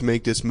smart to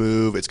make this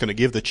move. It's going to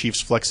give the Chiefs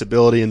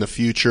flexibility in the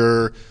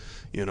future.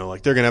 They're going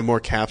to have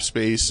more cap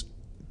space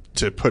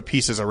to put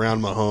pieces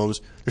around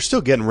Mahomes. They're still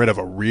getting rid of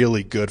a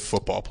really good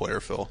football player,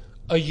 Phil.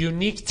 A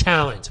unique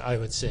talent, I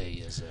would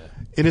say.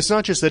 And it's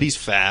not just that he's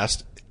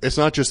fast. It's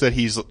not just that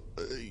he's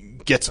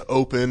gets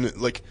open.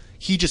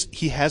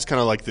 He has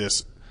kind of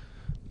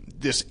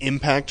this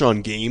impact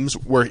on games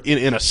where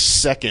in a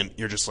second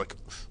you're just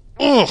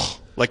ugh.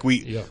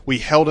 We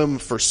held him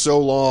for so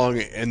long,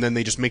 and then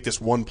they just make this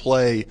one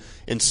play,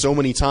 and so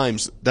many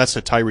times that's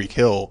a Tyreek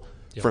Hill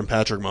from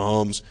Patrick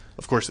Mahomes.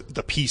 Of course,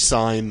 the peace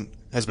sign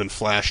has been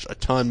flashed a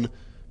ton,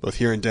 both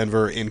here in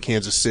Denver and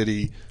Kansas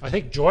City. I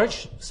think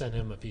George sent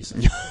him a piece.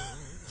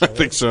 I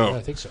think so. Yeah,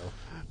 I think so.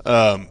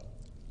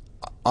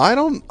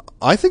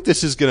 I think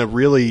this is going to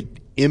really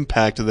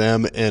impact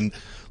them. And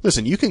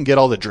listen, you can get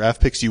all the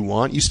draft picks you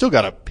want. You still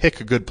got to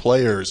pick good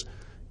players.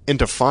 And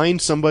to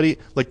find somebody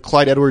like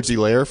Clyde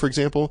Edwards-Helaire, for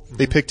example,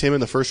 they picked him in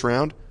the first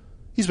round.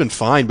 He's been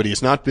fine, but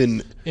he's not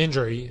been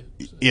injury.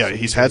 Yeah,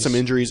 he's had some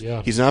injuries.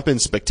 Yeah. He's not been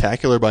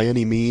spectacular by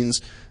any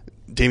means.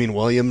 Damian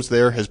Williams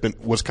there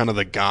was kind of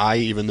the guy,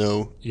 even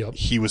though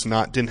he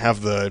didn't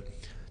have the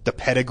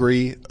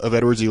pedigree of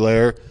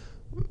Edwards-Helaire.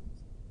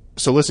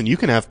 So listen, you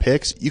can have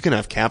picks, you can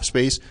have cap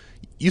space.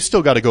 You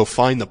still got to go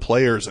find the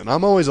players, and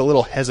I'm always a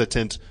little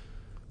hesitant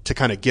to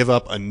kind of give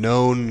up a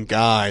known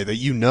guy that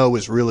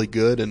is really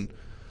good. And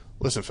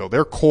listen, Phil,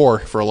 their core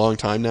for a long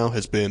time now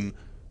has been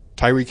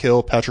Tyreek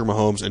Hill, Patrick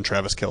Mahomes, and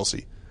Travis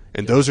Kelce.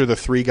 And those are the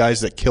three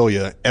guys that kill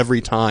you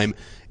every time.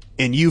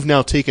 And you've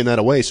now taken that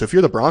away. So if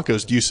you're the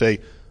Broncos, do you say,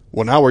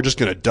 well, now we're just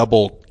going to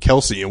double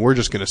Kelce and we're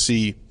just going to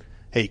see,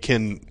 hey,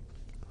 can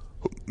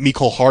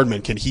Mecole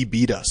Hardman, can he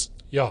beat us?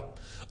 Yeah.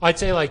 I'd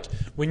say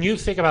when you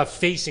think about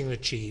facing the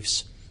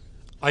Chiefs,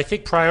 I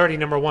think priority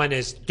number 1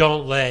 is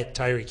don't let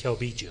Tyreek Hill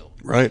beat you.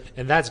 Right.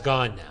 And that's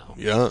gone now.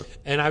 Yeah.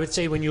 And I would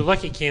say when you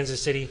look at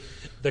Kansas City,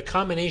 the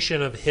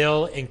combination of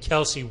Hill and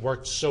Kelce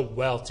worked so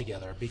well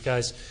together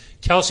because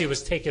Kelce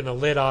was taking the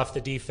lid off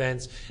the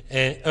defense,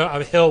 and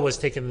Hill was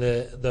taking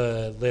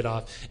the lid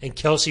off, and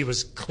Kelce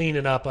was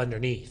cleaning up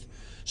underneath.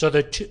 So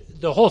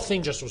the whole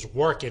thing just was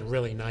working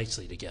really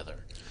nicely together.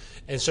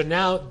 And so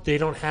now they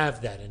don't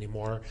have that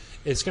anymore.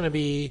 It's going to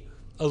be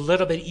a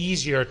little bit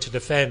easier to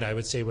defend, I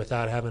would say,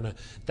 without having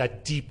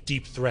that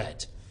deep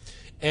threat.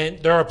 And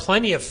there are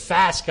plenty of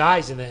fast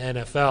guys in the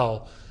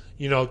NFL.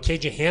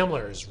 KJ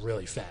Hamler is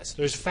really fast.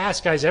 There's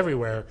fast guys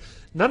everywhere.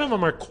 None of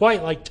them are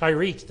quite like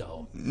Tyreek,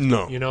 though.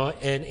 No.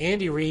 And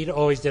Andy Reid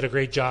always did a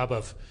great job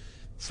of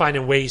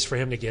finding ways for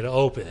him to get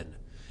open.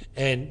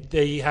 And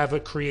they have a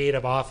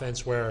creative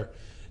offense where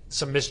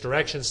some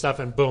misdirection stuff,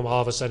 and boom,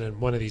 all of a sudden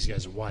one of these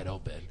guys are wide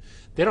open.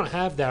 They don't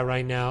have that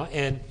right now.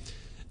 And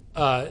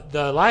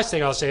the last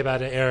thing I'll say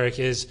about it, Eric,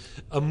 is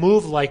a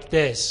move like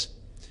this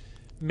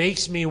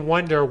makes me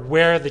wonder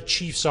where the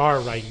Chiefs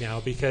are right now,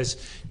 because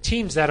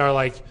teams that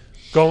are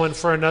going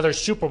for another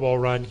Super Bowl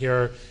run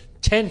here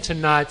tend to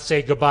not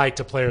say goodbye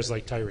to players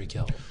like Tyreek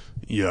Hill.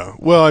 Yeah.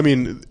 Well, I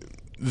mean,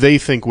 they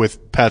think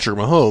with Patrick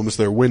Mahomes,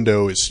 their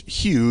window is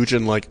huge,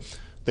 and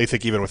they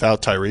think even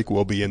without Tyreek,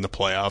 we'll be in the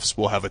playoffs.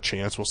 We'll have a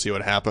chance. We'll see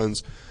what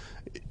happens.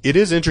 It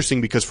is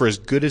interesting because for as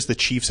good as the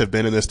Chiefs have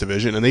been in this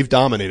division, and they've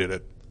dominated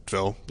it,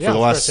 Phil, for the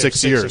last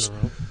 6 years,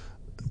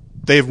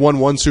 they've won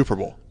 1 Super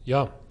Bowl.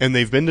 Yeah. And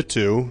they've been to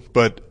 2,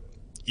 but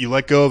you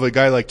let go of a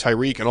guy like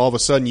Tyreek, and all of a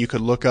sudden you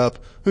could look up,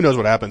 who knows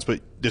what happens, but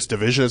this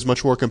division is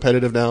much more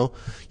competitive now.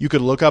 You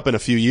could look up in a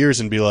few years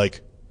and be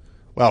like,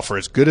 wow, for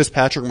as good as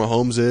Patrick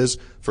Mahomes is,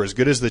 for as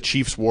good as the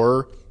Chiefs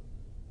were,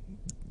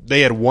 they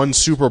had 1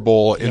 Super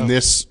Bowl in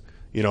this,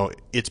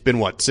 it's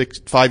been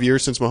 5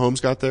 years since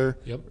Mahomes got there?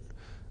 Yep.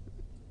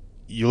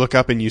 You look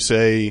up and you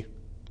say,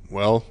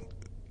 well,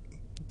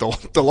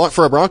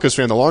 for a Broncos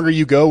fan, the longer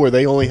you go where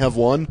they only have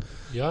 1,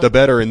 the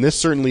better. And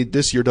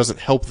this year doesn't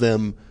help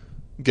them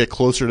get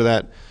closer to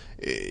that.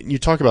 You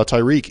talk about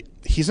Tyreek.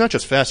 He's not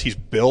just fast. He's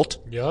built.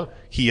 Yeah.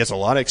 He has a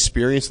lot of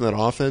experience in that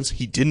offense.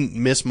 He didn't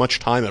miss much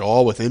time at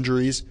all with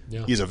injuries.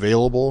 Yeah. He's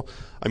available.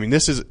 I mean,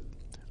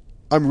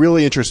 I'm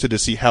really interested to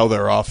see how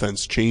their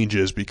offense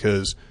changes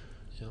because,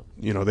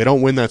 they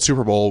don't win that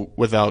Super Bowl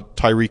without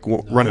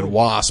Tyreek running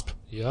wasp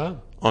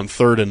on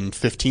 3rd and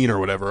 15 or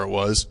whatever it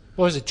was.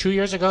 What was it, 2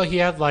 years ago? He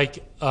had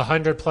like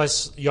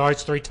 100-plus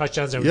yards, 3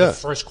 touchdowns in the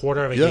first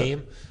quarter of a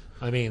game.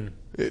 I mean...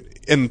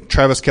 And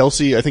Travis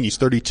Kelce, I think he's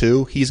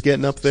 32. He's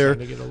getting up there.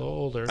 Starting to get a little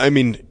older. I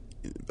mean,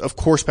 of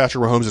course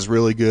Patrick Mahomes is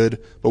really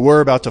good, but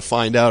we're about to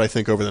find out, I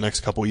think, over the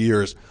next couple of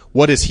years,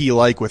 what is he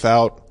like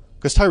without...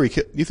 Because Tyreek...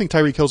 Do you think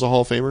Tyreek Hill's a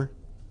Hall of Famer?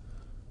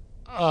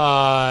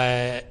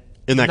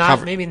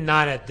 Maybe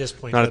not at this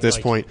point. Not at this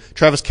point.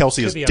 Travis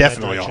Kelce is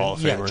definitely a Hall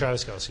of Famer. Yeah,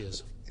 Travis Kelce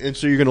is. And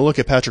so you're going to look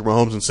at Patrick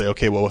Mahomes and say,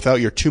 okay, well, without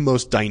your 2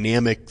 most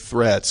dynamic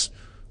threats,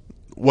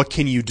 what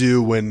can you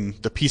do when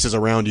the pieces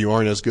around you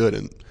aren't as good?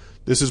 And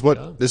this is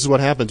what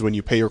happens when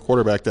you pay your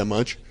quarterback that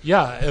much.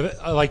 Yeah,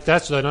 like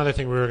that's another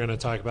thing we were going to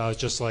talk about.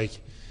 It's just like,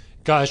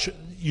 gosh,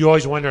 you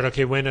always wondered,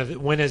 okay,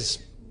 when is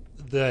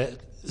the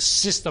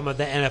system of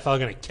the NFL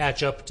going to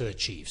catch up to the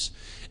Chiefs?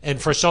 And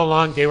for so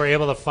long, they were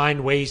able to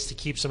find ways to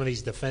keep some of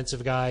these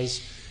defensive guys,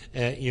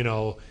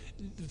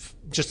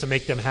 just to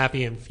make them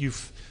happy. And you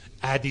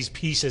add these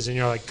pieces, and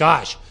you're like,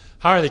 gosh,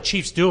 how are the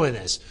Chiefs doing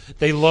this?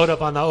 They load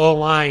up on the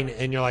O-line,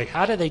 and you're like,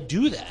 how do they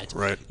do that?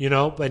 Right.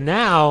 But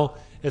now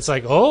it's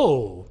like,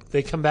 oh,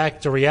 they come back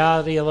to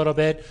reality a little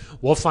bit.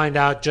 We'll find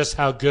out just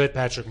how good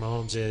Patrick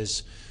Mahomes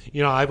is.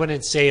 I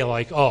wouldn't say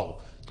like, oh,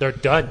 they're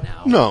done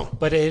now. No.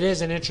 But it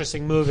is an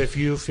interesting move if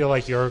you feel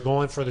like you're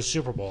going for the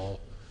Super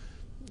Bowl.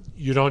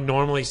 You don't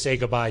normally say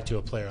goodbye to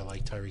a player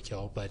like Tyreek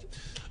Hill, but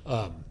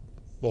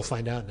we'll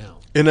find out now.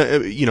 And,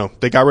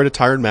 they got rid of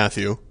Tyrann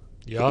Mathieu,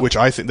 which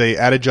I think they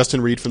added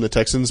Justin Reed from the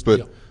Texans,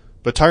 but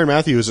Tyrann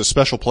Mathieu is a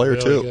special player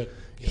really too. Good.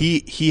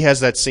 He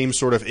has that same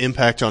sort of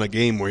impact on a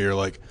game where you're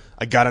like,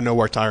 I got to know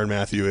where Tyrann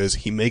Mathieu is.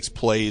 He makes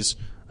plays,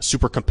 a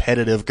super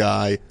competitive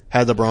guy,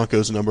 had the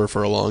Broncos number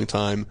for a long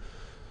time.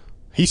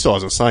 He still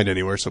hasn't signed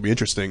anywhere, so it'll be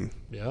interesting.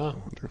 Yeah.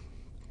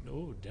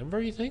 Oh, Denver,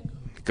 you think?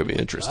 Could be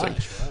interesting.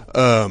 Gosh,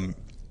 wow.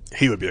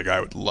 He would be a guy I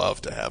would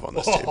love to have on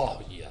this team.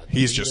 Oh, yeah.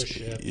 He's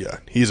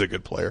he's a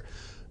good player.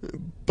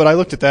 But I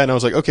looked at that and I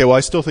was like, okay, well,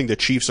 I still think the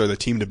Chiefs are the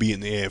team to beat in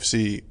the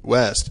AFC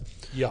West.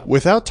 Yeah.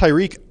 Without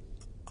Tyreek,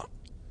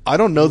 I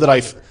don't know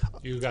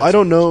I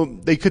don't know.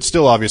 They could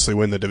still obviously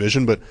win the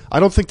division, but I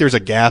don't think there's a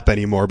gap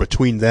anymore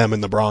between them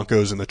and the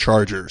Broncos and the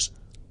Chargers.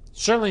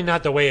 Certainly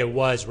not the way it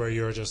was where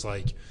you were just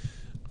like,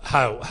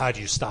 how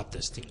do you stop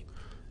this team?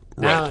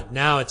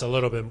 Now it's a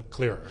little bit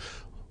clearer.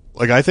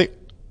 Like, I think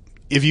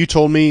if you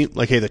told me,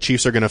 like, hey, the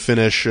Chiefs are going to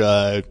finish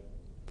 10-7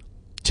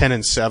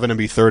 and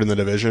be third in the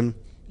division,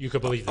 you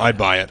could believe that. I'd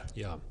buy it.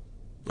 Yeah.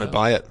 I'd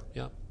buy it.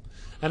 Yeah.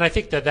 And I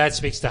think that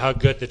speaks to how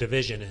good the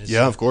division is.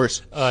 Yeah, of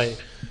course.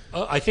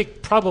 I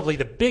think probably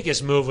the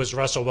biggest move was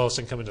Russell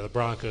Wilson coming to the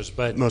Broncos,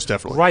 but most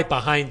definitely right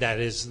behind that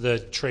is the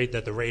trade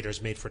that the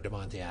Raiders made for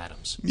Devontae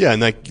Adams. Yeah,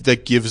 and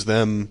that gives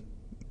them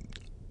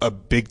a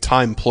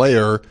big-time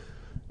player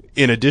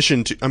in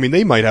addition to – I mean,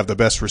 they might have the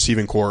best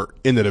receiving core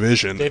in the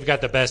division. They've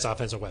got the best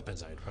offensive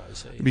weapons, I'd probably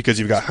say. Because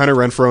you've got Hunter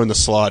Renfrow in the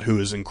slot, who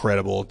is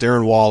incredible.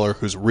 Darren Waller,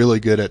 who's really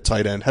good at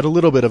tight end. Had a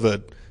little bit of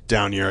a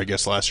down year, I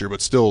guess, last year,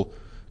 but still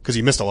 – because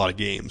he missed a lot of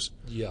games.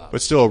 Yeah.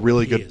 But still a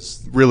really good,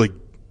 really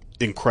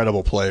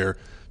incredible player.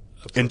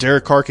 And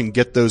Derek Carr can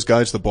get those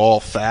guys the ball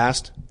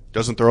fast,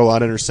 doesn't throw a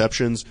lot of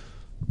interceptions.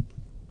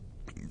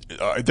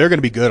 They're going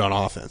to be good on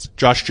offense.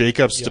 Josh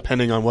Jacobs,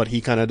 depending on what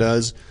he kind of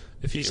does.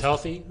 If he's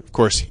healthy. Of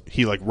course,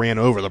 he like ran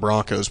over the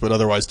Broncos, but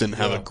otherwise didn't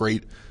have a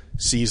great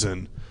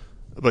season.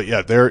 But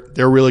yeah,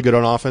 they're really good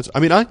on offense.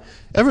 I mean,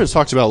 everyone's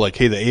talked about like,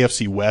 hey, the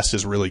AFC West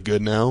is really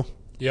good now.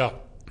 Yeah.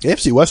 The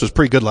AFC West was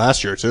pretty good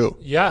last year too.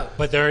 Yeah,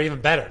 but they're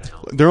even better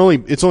now.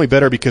 It's only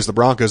better because the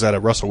Broncos added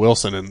Russell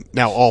Wilson, and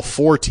now all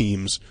 4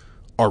 teams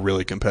are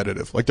really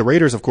competitive. Like the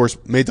Raiders, of course,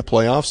 made the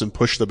playoffs and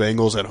pushed the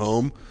Bengals at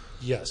home.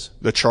 Yes.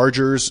 The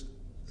Chargers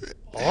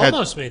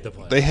almost made the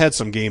playoffs. They had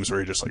some games where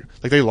you're just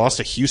like they lost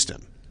to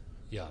Houston.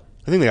 Yeah.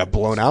 I think they got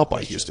blown out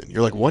by Houston.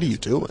 You're like, what are you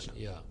doing?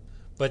 Yeah.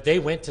 But they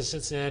went to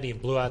Cincinnati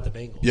and blew out the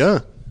Bengals. Yeah.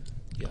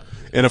 Yeah.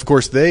 And of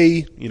course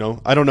they,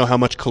 I don't know how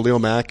much Khalil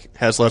Mack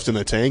has left in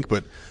the tank,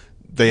 but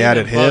they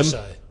added him.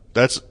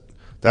 That's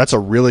a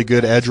really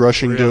good edge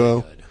rushing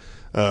duo.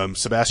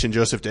 Sebastian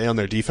Joseph Day on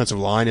their defensive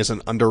line is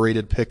an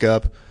underrated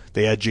pickup.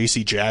 They had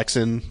J.C.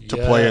 Jackson to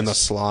play in the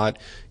slot.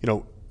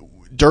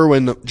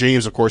 Derwin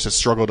James, of course, has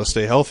struggled to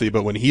stay healthy,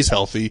 but when he's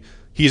healthy,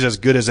 he's as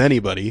good as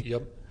anybody.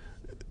 Yep.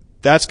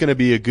 That's going to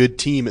be a good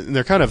team. And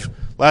they're kind of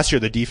 – last year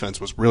the defense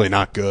was really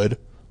not good,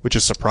 which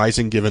is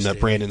surprising given that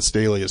Brandon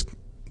Staley is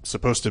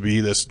supposed to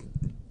be this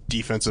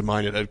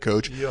defensive-minded head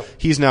coach. Yep.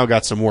 He's now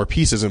got some more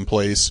pieces in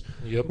place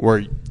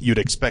where you'd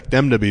expect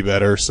them to be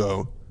better.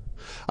 So,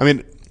 I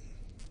mean –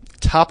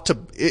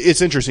 it's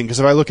interesting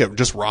because if I look at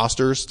just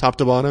rosters, top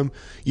to bottom,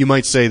 you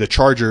might say the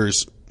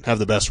Chargers have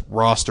the best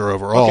roster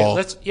overall.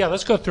 Okay,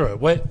 let's go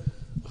through it.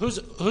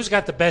 Who's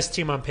got the best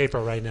team on paper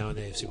right now in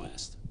the AFC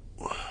West?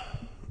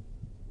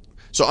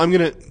 So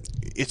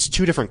it's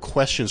 2 different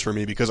questions for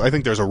me because I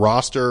think there's a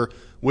roster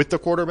with the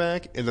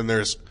quarterback and then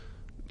there's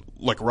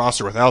like a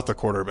roster without the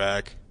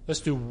quarterback. Let's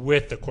do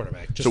with the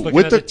quarterback. Just So looking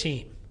with at the- the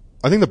team.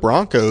 I think the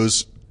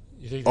Broncos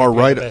You think are they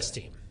have right. the best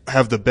team?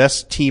 Have the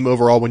best team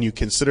overall when you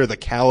consider the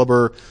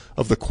caliber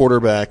of the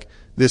quarterback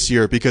this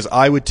year. Because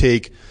I would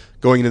take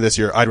going into this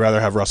year, I'd rather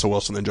have Russell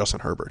Wilson than Justin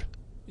Herbert.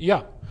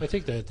 Yeah, I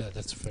think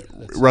that's fair.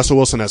 Russell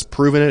Wilson has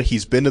proven it.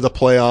 He's been to the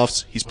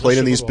playoffs. He's played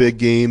in these Super Bowl. big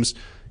games.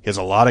 He has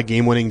a lot of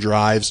game-winning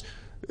drives.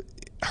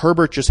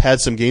 Herbert just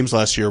had some games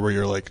last year where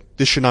you're like,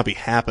 this should not be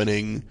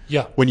happening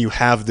Yeah. when you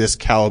have this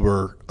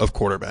caliber of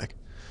quarterback.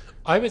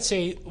 I would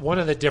say one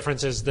of the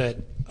differences that,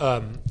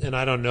 and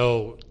I don't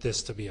know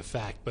this to be a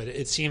fact, but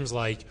it seems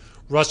like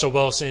Russell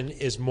Wilson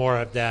is more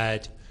of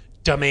that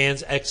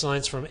demands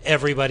excellence from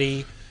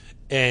everybody,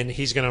 and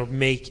he's going to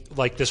make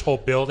like this whole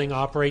building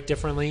operate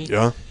differently.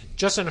 Yeah.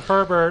 Justin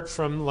Herbert,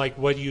 from like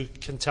what you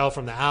can tell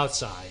from the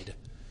outside,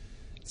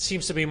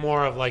 seems to be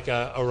more of like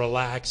a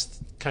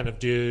relaxed kind of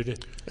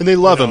dude. And they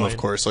love You him, know, of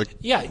course. Like,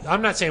 Yeah,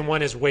 I'm not saying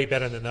one is way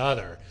better than the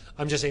other.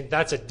 I'm just saying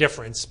that's a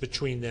difference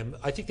between them.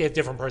 I think they have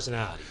different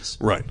personalities.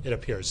 Right. It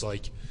appears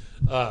like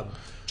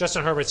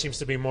Justin Herbert seems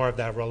to be more of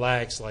that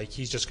relaxed, like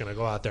he's just going to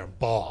go out there and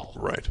ball.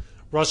 right.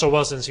 Russell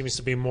Wilson seems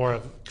to be more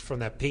of from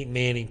that Peyton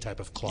Manning type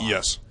of cloth.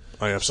 Yes,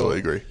 I absolutely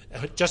agree.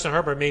 Justin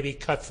Herbert may be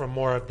cut from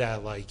more of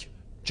that like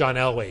John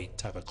Elway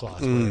type of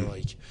cloth, where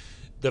like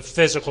the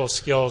physical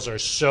skills are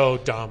so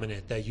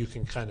dominant that you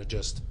can kind of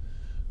just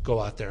go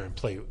out there and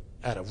play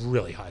at a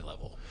really high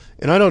level.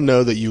 And I don't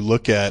know that you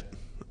look at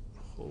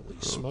Holy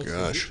smokes! Did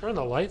gosh. you turn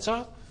the lights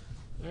off?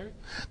 There?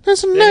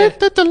 there's a Yeah. night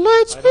that the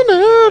lights I been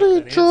don't out think I in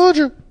like that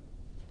Georgia.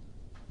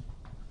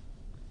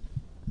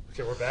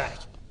 Okay, we're back.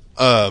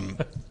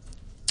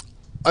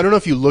 I don't know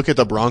if you look at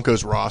the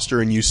Broncos roster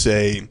and you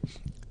say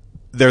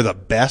they're the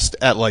best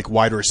at like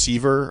wide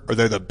receiver, or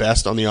they're the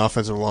best on the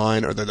offensive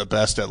line, or they're the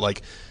best at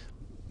like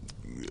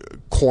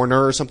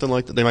corner or something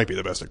like that. They might be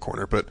the best at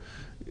corner, but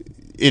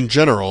in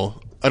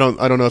general, I don't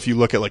know if you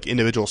look at like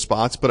individual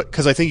spots, but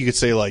because I think you could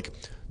say like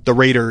the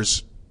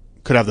Raiders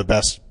could have the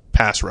best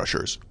pass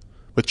rushers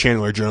with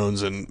Chandler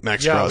Jones and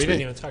Max Yeah, Crosby. we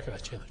didn't even talk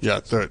about Chandler.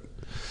 Yeah,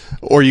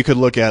 or you could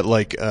look at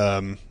like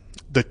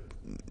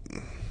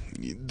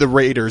the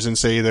Raiders and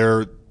say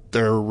they're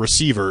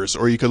receivers,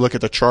 or you could look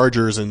at the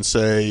Chargers and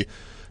say,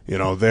 you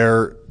know,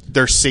 they're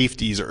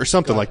safeties or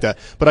something like that.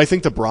 But I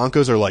think the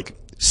Broncos are like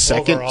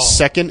Overall.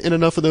 second in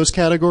enough of those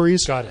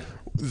categories Got it.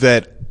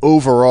 that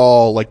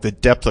overall, like the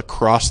depth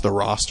across the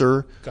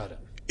roster Got it.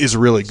 is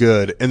really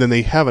good, and then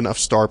they have enough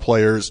star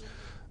players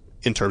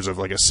in terms of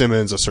like a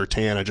Simmons, a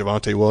Surtain, a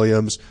Javonte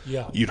Williams.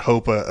 Yeah. You'd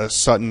hope a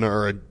Sutton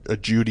or a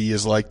Judy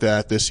is like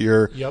that this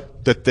year.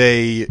 Yep. That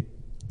they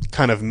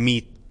kind of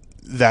meet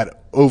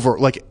that over,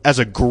 like as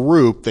a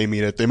group, they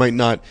meet it. They might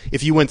not,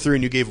 if you went through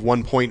and you gave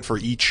 1 point for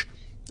each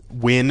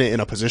win in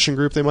a position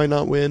group, they might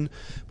not win.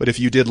 But if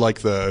you did like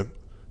the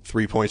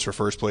 3 points for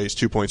first place,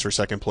 2 points for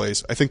second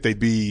place, I think they'd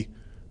be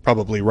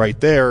probably right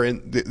there.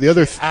 And the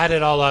other, Add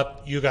it all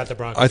up, you got the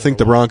Broncos. I think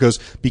the number one. Broncos,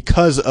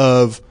 because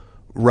of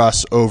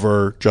Russ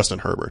over Justin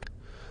Herbert.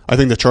 I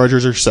think the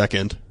Chargers are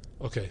second.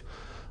 Okay.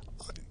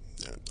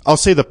 I'll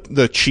say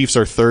the Chiefs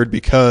are third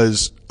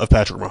because of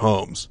Patrick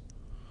Mahomes.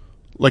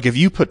 Like, if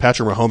you put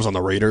Patrick Mahomes on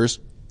the Raiders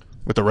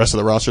with the rest of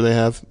the roster they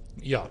have,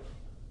 Yeah.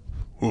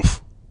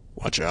 oof,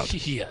 watch out.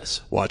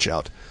 Yes. Watch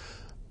out.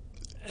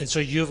 And so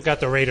you've got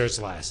the Raiders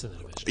last in the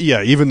division.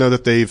 Yeah, even though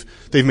that they've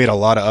made a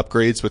lot of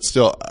upgrades, but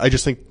still, I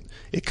just think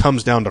it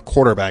comes down to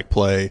quarterback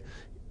play.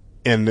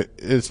 And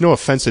it's no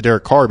offense to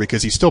Derek Carr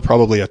because he's still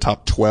probably a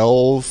top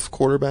 12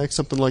 quarterback,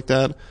 something like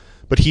that.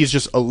 But he's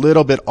just a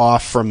little bit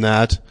off from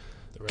that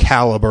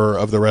caliber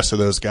of the rest of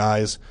those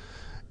guys.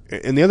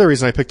 And the other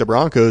reason I picked the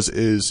Broncos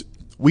is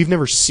we've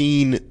never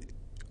seen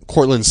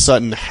Cortland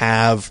Sutton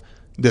have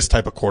this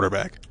type of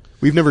quarterback.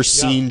 We've never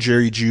seen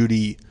Jerry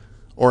Jeudy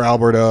or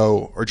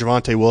Alberto or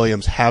Javonte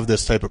Williams have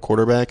this type of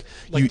quarterback.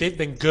 Like they've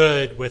been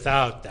good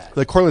without that.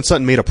 Like Cortland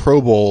Sutton made a Pro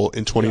Bowl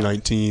in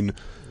 2019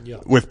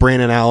 with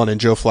Brandon Allen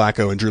and Joe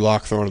Flacco and Drew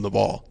Lock throwing the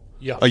ball.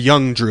 Yeah. A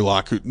young Drew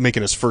Lock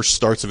making his first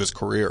starts of his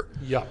career.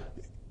 Yeah.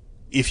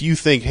 If you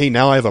think, hey,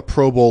 now I have a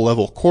Pro Bowl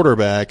level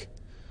quarterback,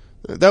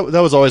 that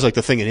was always like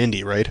the thing in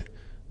Indy, right?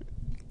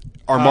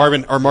 Are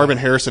Marvin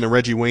Harrison and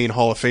Reggie Wayne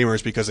Hall of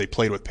Famers because they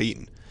played with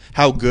Peyton?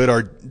 How good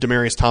are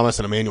Demaryius Thomas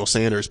and Emmanuel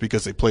Sanders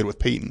because they played with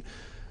Peyton?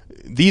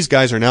 These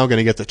guys are now going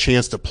to get the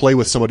chance to play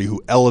with somebody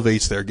who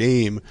elevates their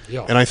game.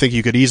 Yeah. And I think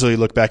you could easily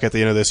look back at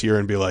the end of this year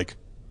and be like,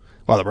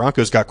 wow, the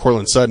Broncos got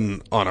Cortland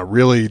Sutton on a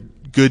really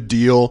good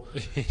deal.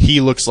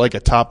 He looks like a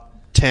top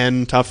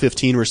 10, top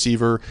 15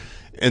 receiver.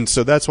 And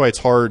so that's why it's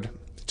hard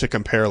to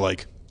compare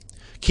like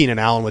Keenan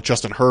Allen with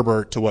Justin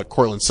Herbert to what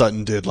Cortland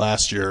Sutton did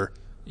last year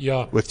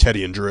with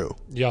Teddy and Drew.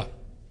 Yeah.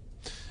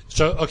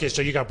 So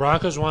you got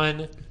Broncos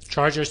 1,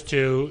 Chargers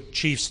 2,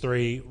 Chiefs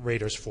 3,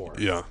 Raiders 4.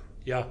 Yeah.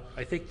 Yeah,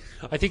 I think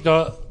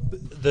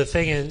the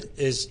thing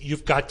is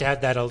you've got to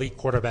have that elite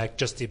quarterback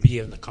just to be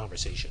in the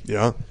conversation.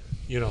 Yeah.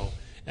 You know,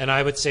 and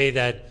I would say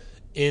that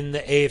in the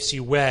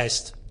AFC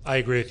West, I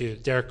agree with you.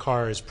 Derek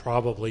Carr is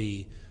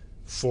probably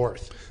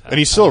fourth, And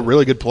he's still a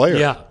really good player.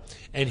 Yeah,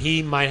 and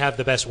he might have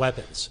the best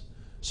weapons.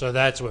 So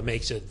that's what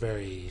makes it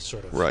very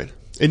sort of right.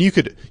 And you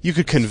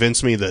could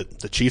convince me that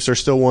the Chiefs are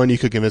still one. You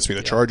could convince me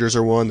the Chargers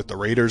are one, that the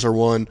Raiders are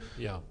one.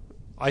 Yeah.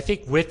 I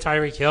think with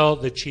Tyreek Hill,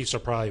 the Chiefs are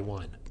probably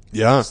one.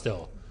 Yeah.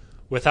 Still.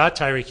 Without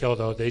Tyreek Hill,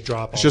 though, they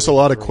drop. It's just a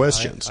lot of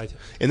questions.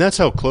 And that's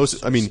how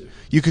close. I mean,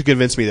 you could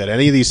convince me that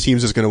any of these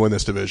teams is going to win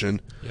this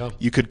division. Yep.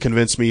 You could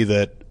convince me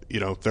that,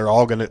 they're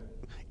all going to.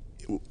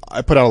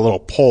 I put out a little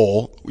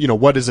poll.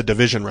 What is a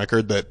division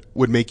record that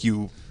would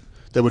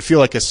feel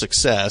like a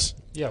success?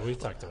 Yeah, we've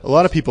talked about a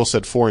lot of people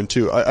said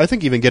 4-2. I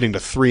think even getting to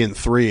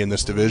 3-3 in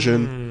this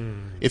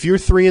division. If you're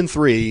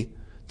 3-3,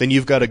 then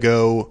you've got to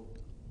go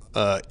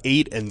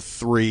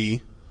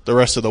 8-3 the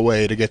rest of the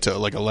way to get to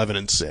like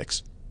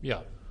 11-6.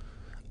 Yeah.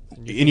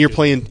 And you're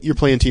playing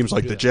teams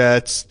like the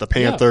Jets, the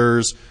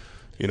Panthers,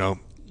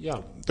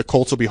 Yeah. The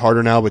Colts will be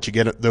harder now, but you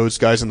get those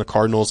guys and the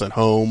Cardinals at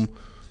home.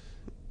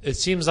 It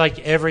seems like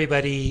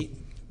everybody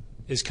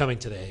is coming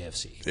to the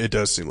AFC. It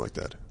does seem like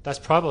that. That's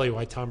probably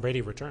why Tom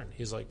Brady returned.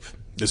 He's like,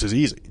 this is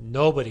easy.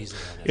 Nobody's in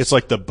the NFC. It's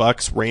like the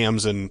Bucks,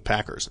 Rams, and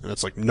Packers, and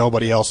it's like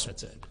nobody else.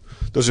 That's it.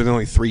 Those are the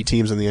only 3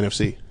 teams in the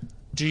NFC.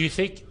 Do you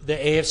think the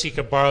AFC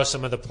could borrow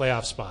some of the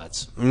playoff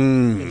spots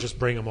and just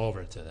bring them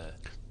over to that?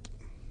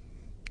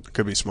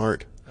 Could be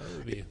smart. That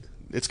would be.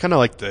 It's kind of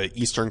like the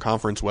Eastern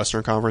Conference,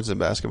 Western Conference in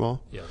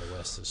basketball. Yeah, the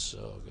West is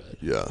so good.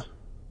 Yeah.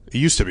 It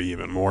used to be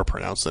even more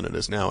pronounced than it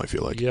is now, I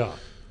feel like. Yeah.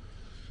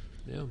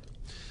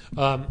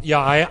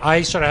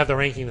 I sort of have the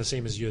ranking the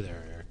same as you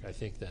there, Eric. I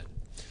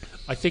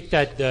think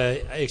that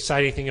the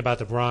exciting thing about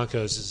the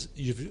Broncos is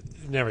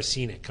you've never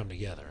seen it come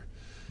together.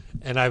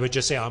 And I would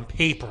just say on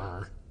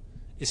paper,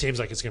 it seems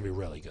like it's going to be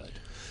really good.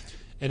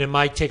 And it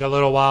might take a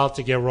little while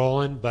to get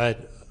rolling,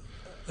 but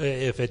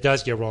if it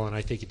does get rolling,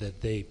 I think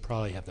that they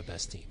probably have the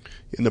best team.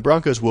 And the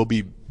Broncos will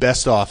be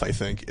best off, I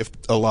think, if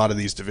a lot of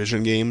these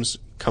division games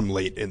come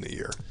late in the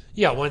year.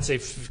 Yeah, once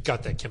they've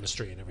got that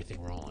chemistry and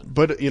everything rolling.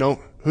 But,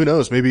 who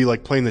knows? Maybe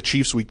like playing the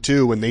Chiefs week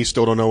 2 when they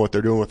still don't know what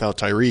they're doing without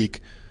Tyreek.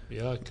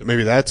 Yeah,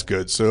 maybe that's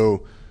good.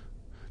 So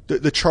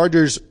the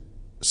Chargers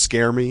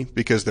scare me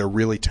because they're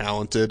really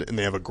talented and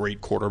they have a great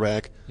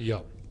quarterback. Yeah.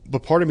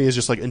 But part of me is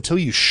just like, until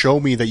you show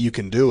me that you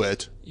can do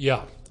it,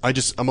 yeah,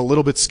 I'm a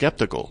little bit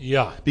skeptical.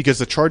 Yeah. Because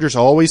the Chargers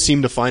always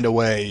seem to find a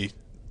way.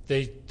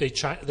 They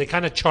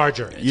kind of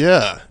charger it.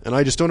 Yeah, and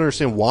I just don't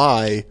understand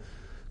why.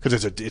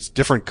 Because it's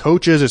different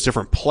coaches, it's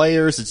different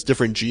players, it's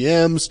different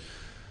GMs.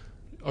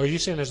 Are you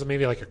saying there's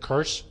maybe like a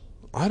curse?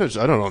 I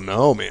don't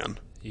know, man.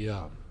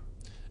 Yeah.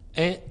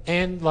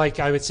 And like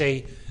I would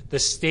say, the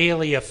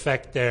Staley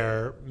effect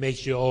there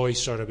makes you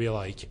always sort of be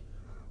like,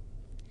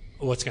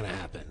 what's going to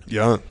happen?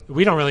 Yeah.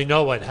 We don't really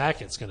know what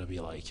Hackett's going to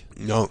be like.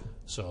 No.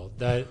 So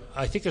that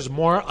I think there's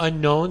more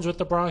unknowns with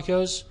the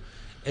Broncos,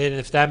 and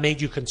if that made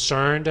you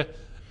concerned,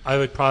 I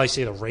would probably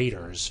say the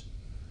Raiders.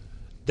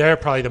 They're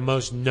probably the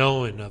most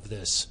known of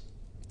this.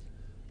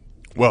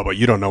 Well, but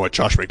you don't know what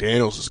Josh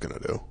McDaniels is going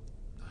to do.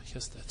 I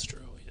guess that's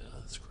true. Yeah,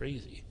 that's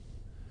crazy.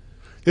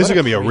 This is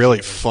going to be a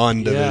really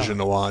fun division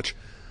to watch.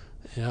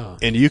 Yeah.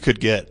 And you could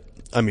get,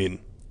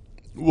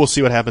 we'll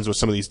see what happens with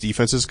some of these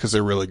defenses because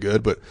they're really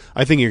good, but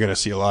I think you're going to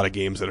see a lot of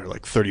games that are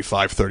like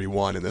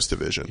 35-31 in this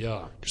division.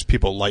 Yeah. Just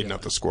people lighting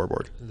up the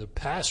scoreboard. The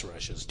pass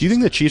rushes. Do you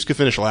think the Chiefs could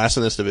finish last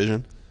in this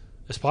division?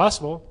 It's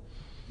possible.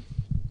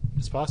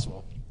 It's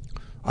possible.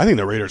 I think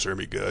the Raiders are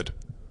going to be good.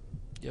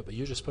 Yeah, but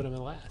you just put them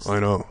in last. I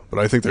know, but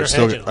I think they're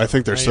still going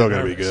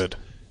to be good.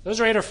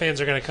 Those Raider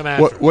fans are going to come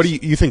after What do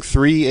you think?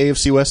 3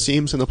 AFC West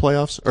teams in the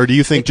playoffs, or do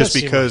you think just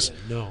because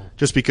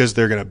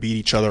they're going to beat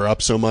each other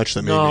up so much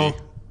that maybe? No,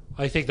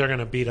 I think they're going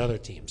to beat other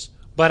teams.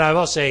 But I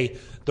will say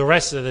the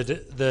rest of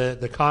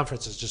the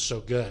conference is just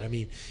so good. I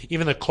mean,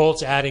 even the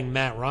Colts adding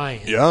Matt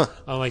Ryan. Yeah,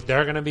 I'm like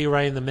they're going to be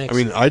right in the mix. I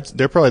mean,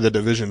 they're probably the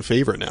division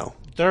favorite now.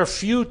 There are a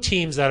few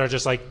teams that are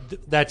just like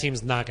that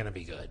team's not going to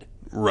be good.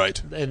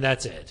 Right. And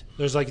that's it.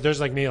 There's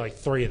maybe like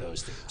 3 of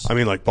those teams. I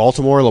mean, like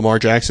Baltimore, Lamar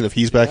Jackson, if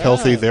he's back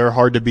healthy, they're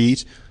hard to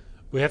beat.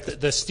 We have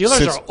the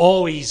Steelers are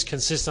always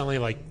consistently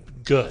like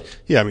good.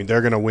 Yeah, I mean they're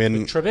going to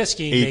win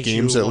Trubisky 8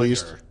 games at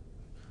least.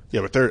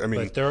 Yeah, but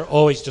they're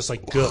always just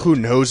like good. Who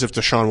knows if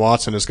Deshaun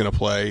Watson is going to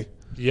play?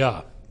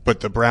 Yeah. But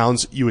the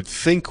Browns, you would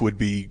think, would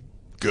be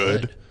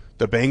good.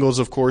 The Bengals,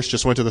 of course,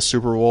 just went to the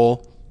Super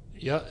Bowl.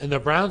 Yeah, and the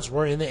Browns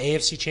were in the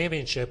AFC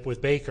Championship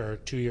with Baker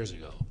 2 years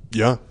ago.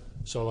 Yeah.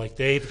 So, like,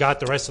 they've got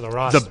the rest of the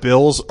roster. The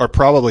Bills are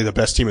probably the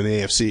best team in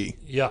the AFC.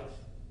 Yeah.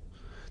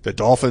 The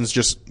Dolphins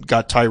just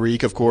got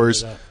Tyreek, of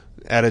course,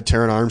 added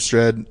Terron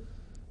Armstead.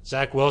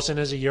 Zach Wilson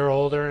is a year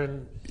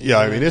older.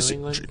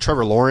 It's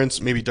Trevor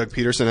Lawrence. Maybe Doug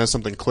Peterson has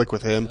something click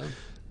with him. Yeah.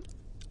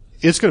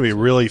 It's going to be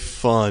really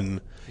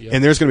fun,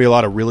 and there's going to be a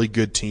lot of really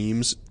good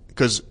teams.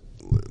 Because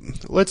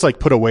let's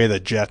put away the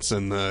Jets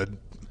and the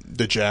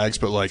Jags,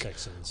 but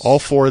Texans. All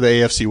 4 of the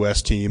AFC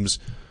West teams,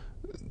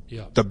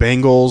 the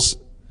Bengals,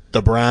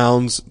 the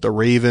Browns, the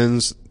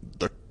Ravens,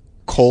 the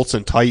Colts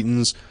and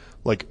Titans,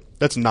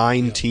 that's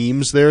 9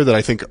 teams there that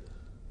I think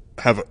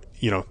have,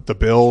 the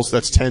Bills,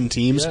 that's 10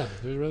 teams. Yeah,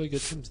 they're really good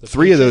teams. The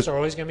 3 of those are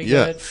always going to be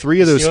good. 3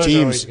 of those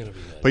teams,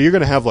 but you're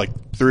going to have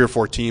 3 or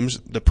 4 teams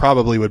that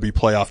probably would be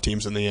playoff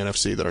teams in the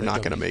NFC that are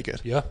not going to make it.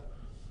 Yeah.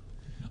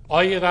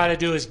 all you got to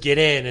do is get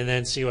in and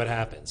then see what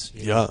happens.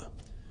 You know? Yeah.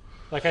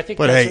 Like I think,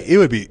 But hey,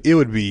 it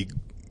would be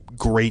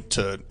great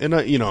to, and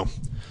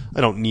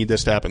I don't need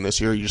this to happen this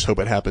year. You just hope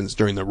it happens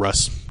during the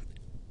Russ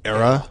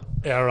era.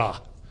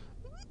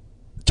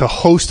 To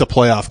host a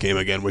playoff game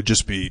again would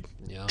just be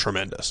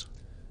tremendous.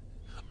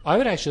 I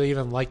would actually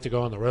even like to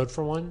go on the road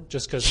for one,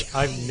 just because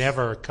I've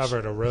never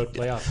covered a road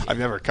playoff game. I've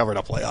never covered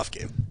a playoff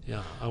game.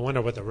 Yeah, I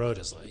wonder what the road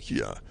is like.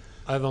 Yeah,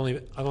 I've only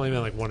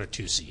been like 1 or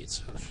 2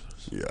 seeds.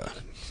 Yeah,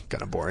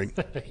 kind of boring.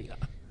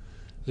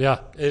 Yeah.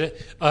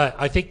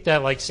 I think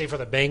that, like, say for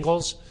the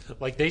Bengals,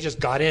 like they just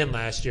got in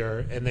last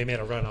year and they made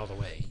a run all the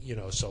way.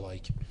 So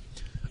like,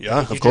 yeah,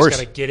 of you course, just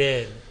got to get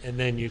in and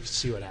then you can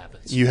see what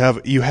happens. You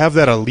have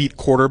that elite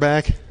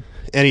quarterback.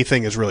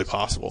 Anything is really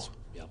possible.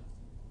 Yeah.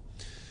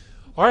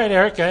 All right,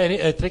 Eric.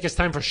 I think it's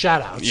time for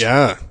shout outs.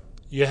 Yeah.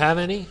 You have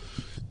any?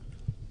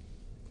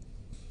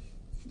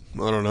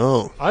 I don't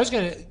know. I was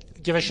going to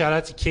give a shout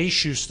out to Kay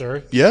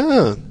Schuster.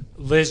 Yeah.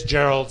 Liz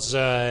Gerald's,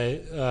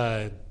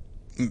 what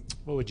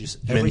would you say?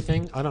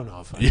 Everything? I don't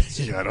know if I would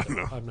say I don't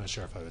know. I'm not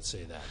sure if I would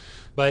say that.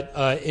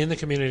 But in the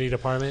community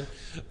department,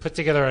 put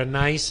together a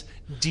nice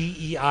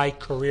DEI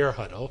career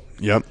huddle.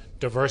 Yep.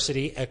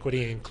 Diversity,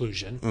 equity, and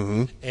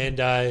inclusion.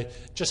 And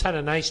just had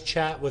a nice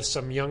chat with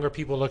some younger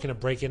people looking to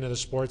break into the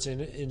sports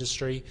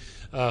industry,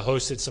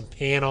 hosted some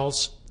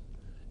panels,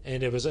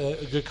 and it was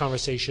a good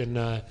conversation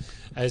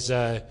as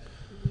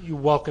you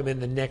welcome in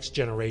the next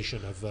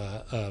generation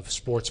of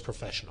sports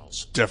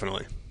professionals.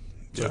 Definitely.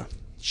 So, yeah.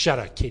 Shout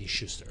out Katie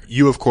Schuster.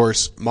 You, of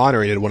course,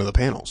 moderated one of the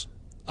panels.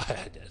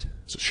 I did.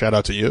 So shout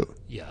out to you.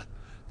 Yeah.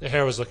 The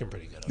hair was looking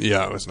pretty good.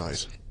 Yeah, it was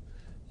nice.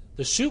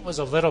 The suit was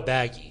a little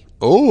baggy.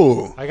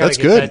 Oh, that's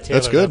good.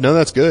 That's good. No,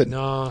 that's good.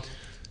 No,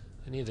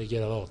 I need to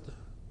get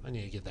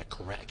that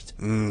correct.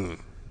 Yeah.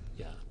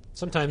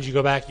 Sometimes you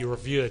go back, you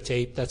review the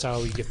tape. That's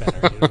how we get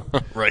better.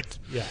 Right.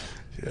 Yeah.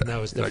 And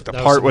that was like the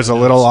part was a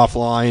little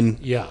offline.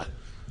 Yeah.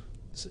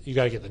 So you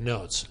got to get the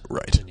notes.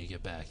 Right. And then you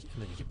get back,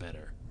 and then you get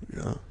better.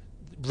 Yeah.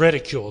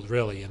 Ridiculed,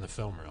 really, in the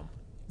film room.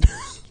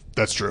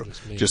 That's true.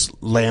 Just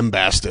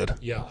lambasted.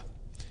 Yeah.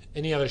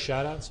 Any other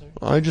shout-outs?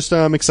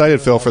 I'm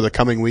excited, Phil, for the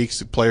coming weeks.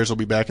 The players will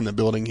be back in the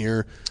building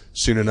here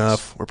soon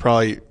enough. We're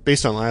probably,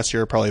 based on last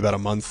year, probably about a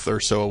month or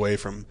so away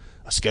from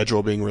a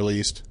schedule being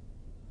released.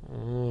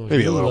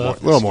 Maybe a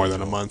little more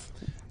than a month.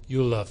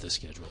 You love the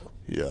schedule.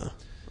 Yeah,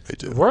 I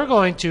do. We're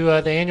going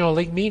to the annual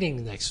league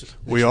meeting next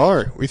We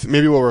are.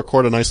 Maybe we'll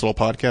record a nice little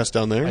podcast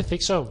down there. I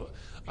think so.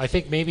 I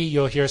think maybe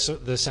you'll hear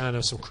the sound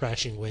of some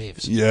crashing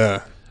waves.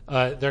 Yeah.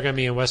 They're going to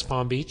be in West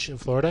Palm Beach in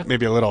Florida.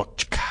 Maybe a little.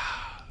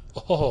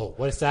 Oh,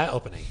 what is that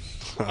opening?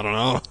 I don't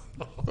know.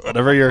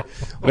 Whatever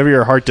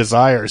your heart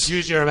desires.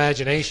 Use your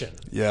imagination.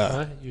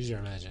 Yeah. Use your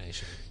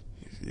imagination.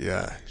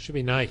 Yeah. Should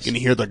be nice. Can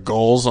you hear the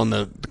gulls on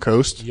the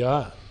coast?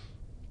 Yeah.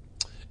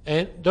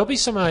 And there'll be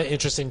some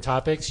interesting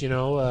topics.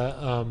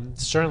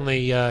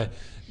 Certainly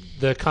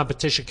the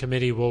competition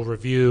committee will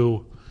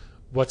review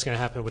what's going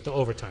to happen with the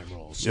overtime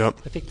rules.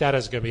 Yep. I think that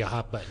is going to be a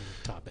hot button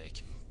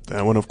topic.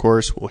 That one, of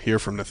course, we'll hear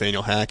from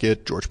Nathaniel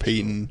Hackett, George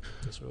Payton.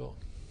 Yes, we will.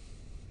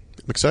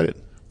 I'm excited.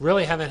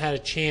 Really haven't had a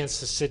chance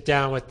to sit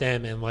down with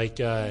them and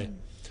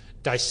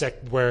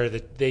dissect where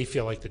they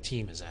feel like the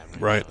team is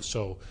at right now.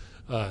 So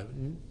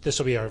this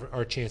will be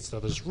our chance to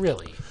just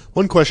really.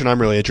 One question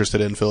I'm really interested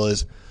in, Phil,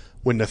 is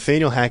when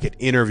Nathaniel Hackett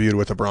interviewed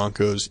with the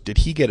Broncos, did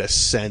he get a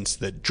sense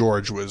that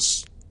George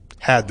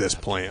had this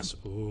plan?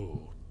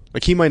 Ooh.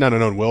 Like, he might not have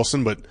known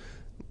Wilson, but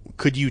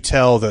could you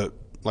tell that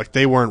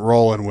they weren't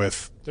rolling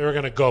with? They were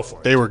going to go for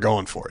it. They were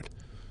going for it.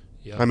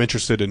 Yeah. I'm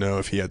interested to know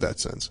if he had that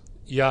sense.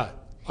 Yeah.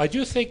 I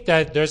do think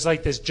that there's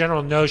this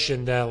general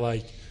notion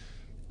that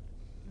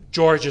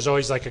George is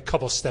always a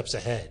couple steps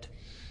ahead.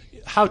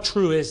 How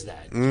true is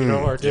that?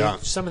 Or do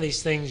some of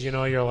these things,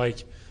 you're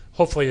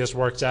hopefully this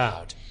works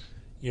out,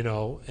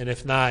 and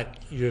if not,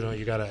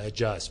 you got to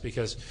adjust,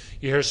 because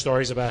you hear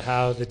stories about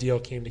how the deal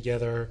came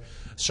together.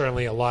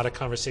 Certainly a lot of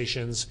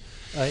conversations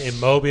in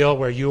Mobile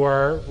where you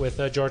are with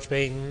George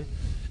Payton,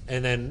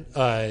 and then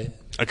I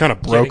kind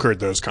of brokered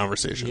those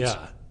conversations.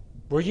 Yeah.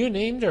 Were you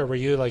named, or were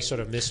you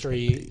sort of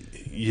mystery?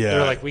 Yeah.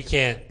 They were we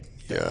can't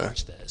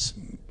watch this.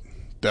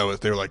 They were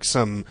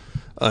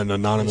an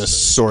anonymous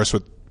source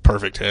with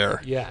perfect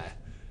hair. Yeah.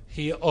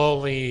 He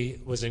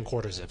only was in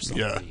quarter zips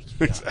the whole week.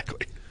 Yeah,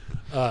 exactly.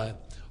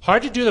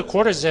 Hard to do the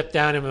quarter zip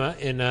down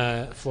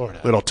in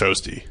Florida. Little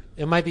toasty.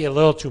 It might be a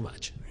little too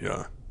much.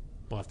 Yeah.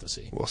 We'll have to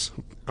see.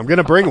 I'm going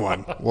to bring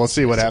one. We'll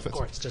see what happens. Of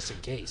course, just in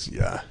case.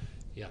 Yeah.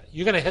 Yeah.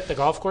 You going to hit the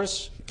golf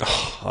course?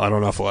 I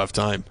don't know if we'll have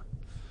time.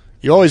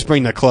 You always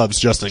bring the clubs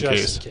just in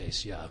case. Just in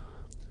case, yeah.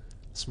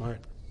 Smart.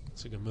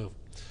 That's a good move.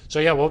 So,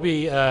 yeah, we'll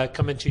be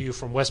coming to you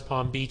from West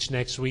Palm Beach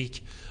next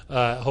week.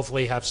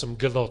 Hopefully have some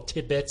good little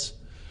tidbits.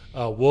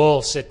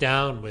 We'll sit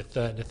down with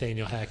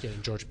Nathaniel Hackett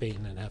and George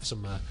Payton and have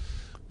some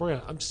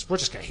we're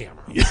just going to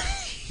hammer them.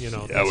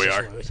 Yeah, we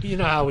are. You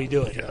know how we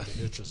do it here in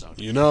the Neutral Zone.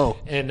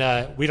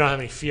 And we don't have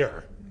any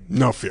fear.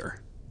 No fear.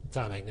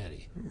 Tom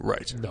Magnetti.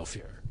 Right. No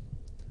fear.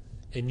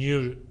 And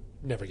you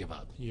never give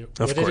up.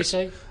 What did he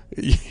say?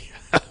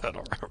 I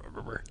don't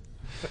remember.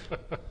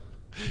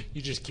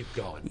 You just keep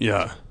going.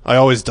 Yeah. I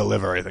always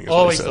deliver, I think.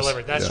 Always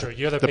deliver. That's true.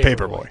 You're the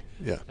paper boy.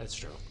 Yeah. That's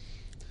true.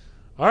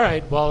 All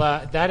right. Well,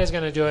 that is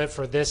going to do it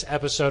for this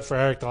episode. For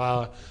Eric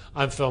Delisle,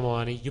 I'm Phil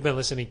Milani. You've been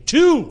listening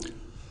to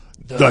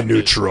The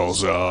Neutral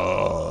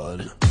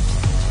Zone.